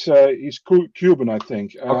 He's Cuban, I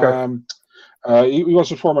think. Okay. He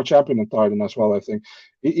was a former champion in Titan as well, I think.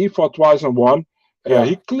 He fought twice and won. Yeah.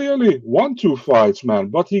 He clearly won 2 fights, man,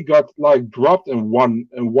 but he got like dropped in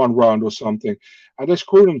one round or something, and they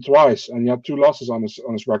screwed him twice, and he had 2 losses on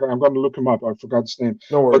his record. I'm going to look him up. I forgot his name.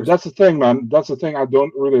 No worries. But that's the thing, man. That's the thing I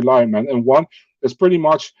don't really like, man. And one is pretty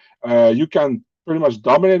much you can pretty much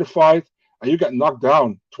dominate a fight, and you get knocked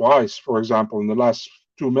down twice, for example, in the last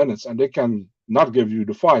 2 minutes, and they can not give you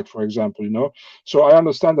the fight, for example. So I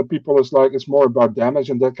understand that people is like it's more about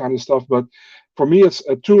damage and that kind of stuff, but for me it's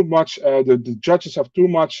too much. The judges have too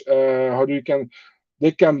much.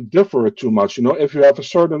 They can differ too much. If you have a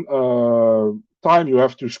certain time you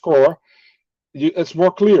have to score, it's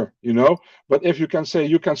more clear. But if you can say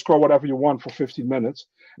you can score whatever you want for 15 minutes,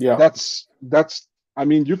 that's. I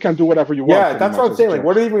mean, you can do whatever you want. Yeah, that's what I'm saying. Like,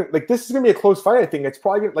 what are even like? This is gonna be a close fight. I think it's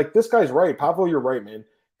probably like this guy's right, Pablo. You're right, man.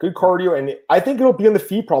 Good cardio, and I think it'll be on the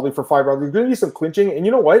feet probably for 5 rounds. There's going to be some clinching, and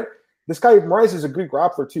you know what? This guy Moraes is a good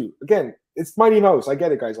grappler too. Again, it's Mighty Mouse. I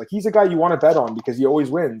get it, guys. Like, he's a guy you want to bet on because he always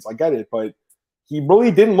wins. I get it, but he really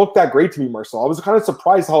didn't look that great to me, Marcel. I was kind of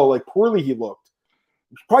surprised how like poorly he looked.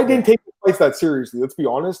 He probably didn't take the fights that seriously. Let's be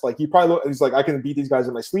honest. Like, he's like, I can beat these guys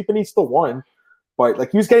in my sleep, and he still won. But like,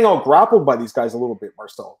 he was getting out grappled by these guys a little bit,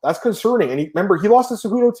 Marcel. That's concerning. And remember, he lost to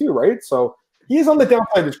Cejudo too, right? So he's on the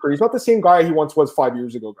downside of his career. He's not the same guy he once was 5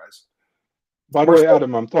 years ago, guys. By the way,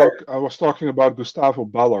 Adam, I was talking about Gustavo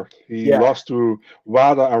Ballard. He lost to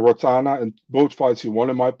Wada and Rotana in both fights. He won,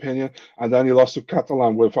 in my opinion, and then he lost to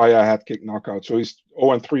Catalan with via head kick knockout. So he's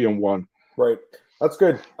 0-3-1. Right, that's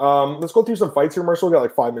good. Let's go through some fights here, Marcel. We got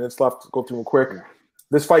like 5 minutes left. Go through them quick.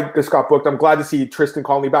 This fight just got booked. I'm glad to see Tristan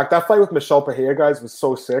Conley back. That fight with Michel Pereira, guys, was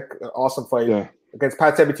so sick. Awesome fight against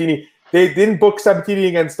Pat Sabatini. They didn't book Sabatini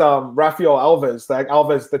against Rafael Alves. That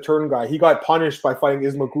Alves, the turn guy, he got punished by fighting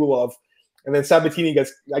Ismagulov. And then Sabatini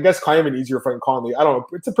gets, I guess, kind of an easier fight than Conley. I don't know.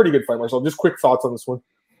 It's a pretty good fight, Marcel. Just quick thoughts on this one.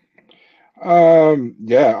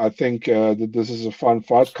 I think that this is a fun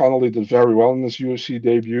fight. Connolly did very well in his UFC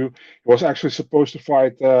debut. He was actually supposed to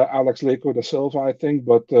fight Alex Leco da Silva, I think,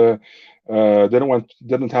 but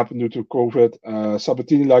didn't happen due to COVID.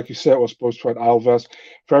 Sabatini, like you said, was supposed to fight Alves.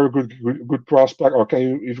 Very good prospect, or can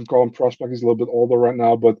you even call him prospect? He's a little bit older right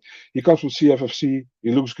now, but he comes from CFFC. He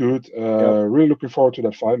looks good. Really looking forward to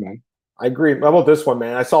that fight, man. I agree. How about this one,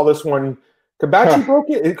 man? I saw this one Kabachi broke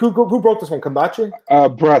it. Who broke this one? Kabachi.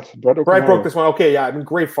 Brett Brett broke O'Connor. this one. Okay, yeah. I mean,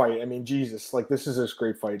 great fight. I mean, Jesus, like this is just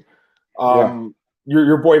great fight. Yeah.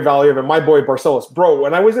 Your boy Valiev and my boy Barcelos, bro.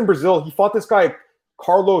 When I was in Brazil, he fought this guy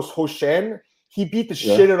Carlos Hoshan. He beat the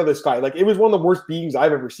shit out of this guy. Like it was one of the worst beatings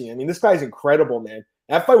I've ever seen. I mean, this guy's incredible, man.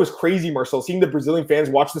 That fight was crazy, Marcel. Seeing the Brazilian fans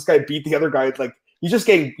watch this guy beat the other guy, like he's just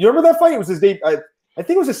getting. You remember that fight? It was his debut. I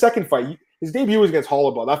think it was his second fight. His debut was against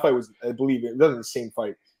Holloway. That fight was, I believe, it wasn't the same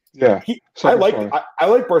fight. Yeah, I like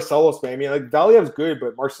Barcelos, man. I mean, like Valiev's good,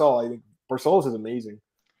 but Marcel, I think Barcelos is amazing.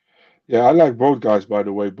 Yeah, I like both guys, by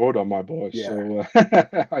the way. Both are my boys. Yeah. So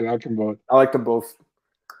I like them both. I like them both.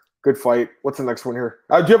 Good fight. What's the next one here?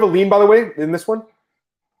 Do you have a lean, by the way, in this one?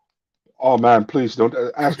 Oh man, please don't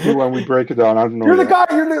ask me when we break it down. I don't know. You're the guy.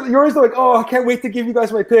 You're always like, oh, I can't wait to give you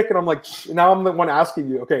guys my pick, and I'm like, now I'm the one asking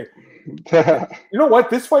you. Okay. You know what?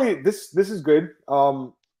 This fight, this is good.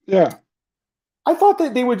 Yeah. I thought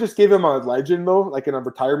that they would just give him a legend though, like in a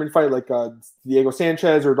retirement fight, like Diego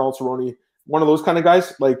Sanchez or Donald Cerrone, one of those kind of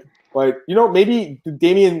guys. Like, but maybe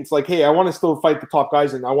Damian's like, hey, I want to still fight the top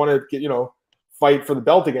guys, and I want to get fight for the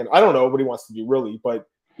belt again. I don't know what he wants to do really, but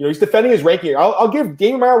he's defending his ranking. I'll give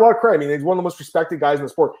Damian Maia a lot of credit. I mean, he's one of the most respected guys in the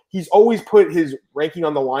sport. He's always put his ranking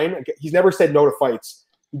on the line. He's never said no to fights.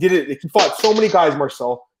 He did it. He fought so many guys,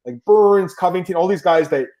 Marcel, like Burns, Covington, all these guys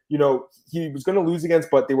that he was going to lose against,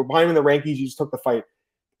 but they were behind him in the rankings. He just took the fight.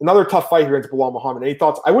 Another tough fight here against Bilal Muhammad. Any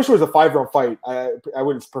thoughts? I wish it was a 5-round fight. I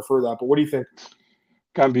would prefer that, but what do you think?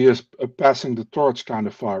 Can be a passing the torch kind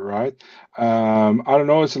of fight, right? I don't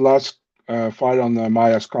know. It's the last fight on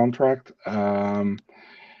Maia's contract. It's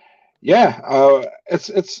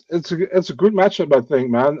a good matchup, I think,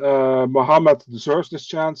 man. Muhammad deserves this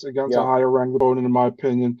chance against a higher ranked opponent, in my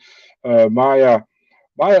opinion. Maia's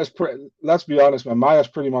let's be honest, man. Maia's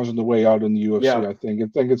pretty much on the way out in the UFC. Yeah. I think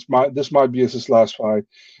this might be his last fight.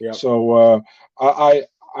 Yeah. So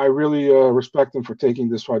I really respect him for taking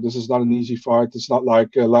this fight. This is not an easy fight. It's not like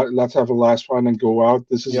let's have a last fight and go out.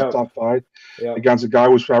 This is a tough fight against a guy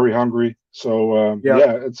who's very hungry. So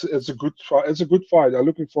it's a good fight. It's a good fight. I'm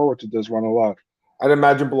looking forward to this one a lot. I'd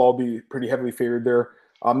imagine Bilal will be pretty heavily favored there.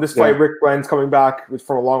 This fight, Rick Gwen's coming back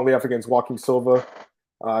from a long layoff against Joaquin Silva.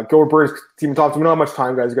 Gilbert Burns, Team Thompson. We don't have much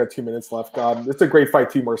time, guys. We've got 2 minutes left. It's a great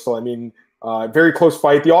fight too, Marcel. I mean, very close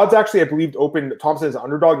fight. The odds actually, I believe, opened Thompson as an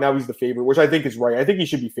underdog. Now he's the favorite, which I think is right. I think he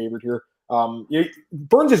should be favored here.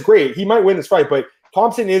 Burns is great. He might win this fight, but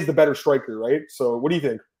Thompson is the better striker, right? So what do you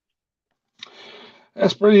think?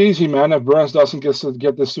 It's pretty easy, man. If Burns doesn't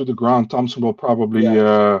get this to the ground, Thompson will probably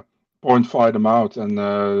point fight him out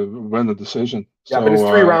and win the decision. Yeah, but it's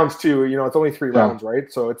 3 rounds too. It's only 3 rounds,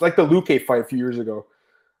 right? So it's like the Luque fight a few years ago.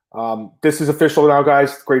 This is official now,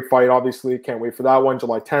 guys. Great fight, obviously. Can't wait for that one.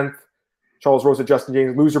 July 10th. Charles Rosa, Justin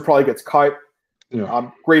James. Loser probably gets cut. Yeah.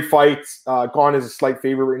 Great fight. Gone is a slight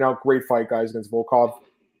favorite right now. Great fight, guys, against Volkov.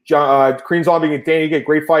 Korean Zombie and Danny get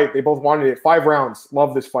great fight. They both wanted it. 5 rounds.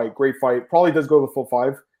 Love this fight. Great fight. Probably does go the full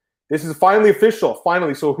 5. This is finally official.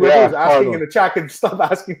 Finally. So whoever was asking in the chat can stop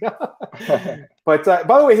asking. But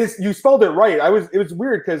by the way, you spelled it right. It was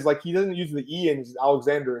weird because he doesn't use the E in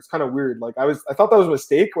Alexander. It's kind of weird. I thought that was a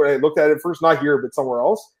mistake when I looked at it first, not here, but somewhere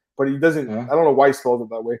else. But he doesn't. Yeah. I don't know why he spelled it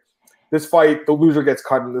that way. This fight, the loser gets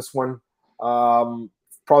cut in this one.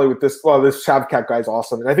 Probably with this. Well, this Shavkat guy's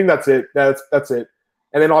awesome, and I think that's it. That's it.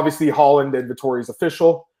 And then obviously Holland and Vittori is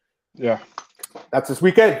official. Yeah, that's this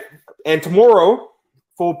weekend. And tomorrow,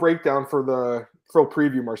 full breakdown for the full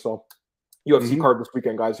preview, Marcel. UFC card this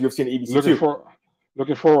weekekend, guys. UFC and ABC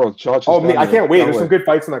Looking forward. I can't wait. There's some good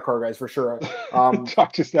fights in that card, guys, for sure.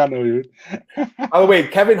 Dude. By the way,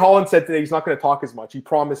 Kevin Holland said today he's not going to talk as much. He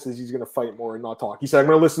promises he's going to fight more and not talk. He said, I'm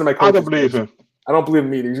going to listen to my coaches. I don't believe him. I don't believe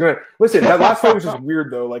him either. He's going to listen. That last fight was just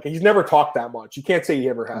weird, though. He's never talked that much. You can't say he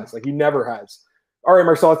ever has. He never has. All right,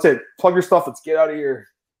 Marcel, that's it. Plug your stuff. Let's get out of here.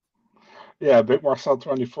 Yeah, Big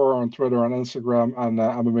Marcel24 on Twitter and Instagram, and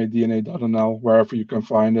MMADNA.nl, wherever you can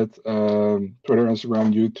find it. Twitter,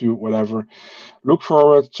 Instagram, YouTube, whatever. Look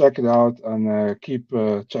forward, check it out, and keep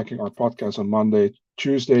checking our podcast on Monday,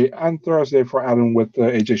 Tuesday, and Thursday for Adam with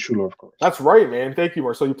AJ Schuler, of course. That's right, man. Thank you,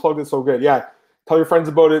 Marcel. You plugged it so good. Yeah, tell your friends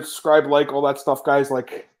about it. Subscribe, all that stuff, guys.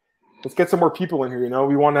 Let's get some more people in here.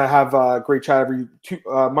 We want to have a great chat every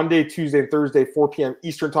Monday, Tuesday, and Thursday, 4 p.m.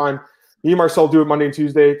 Eastern time. Me and Marcel do it Monday and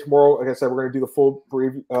Tuesday. Tomorrow, like I said, we're going to do the full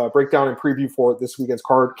breakdown and preview for this weekend's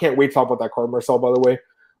card. Can't wait to talk about that card, Marcel, by the way.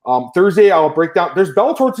 Thursday, I'll break down. There's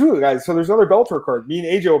Bellator too, guys. So there's another Bellator card. Me and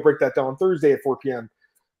AJ will break that down on Thursday at 4 p.m.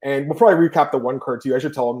 And we'll probably recap the one card too. I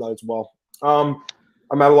should tell them that as well. I'm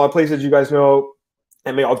at a lot of places, you guys know.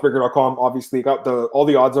 MMAOddsbreaker.com. Obviously, got all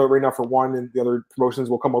the odds out right now for one, and the other promotions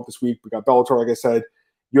will come out this week. We got Bellator, like I said.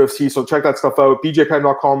 UFC. So check that stuff out.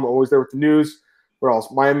 bjpenn.com, always there with the news. Where else?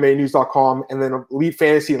 MyMMAnews.com, and then Elite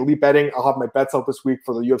Fantasy and Elite Betting. I'll have my bets out this week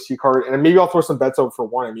for the UFC card, and maybe I'll throw some bets out for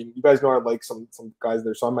one. I mean, you guys know I like some guys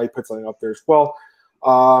there, so I might put something up there as well.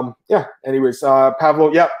 Yeah. Anyways,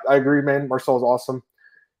 Pavlo. Yeah, I agree, man. Marcel is awesome.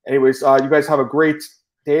 Anyways, you guys have a great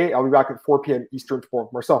day. I'll be back at 4 p.m. Eastern tomorrow.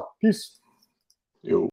 Marcel, peace. Yo.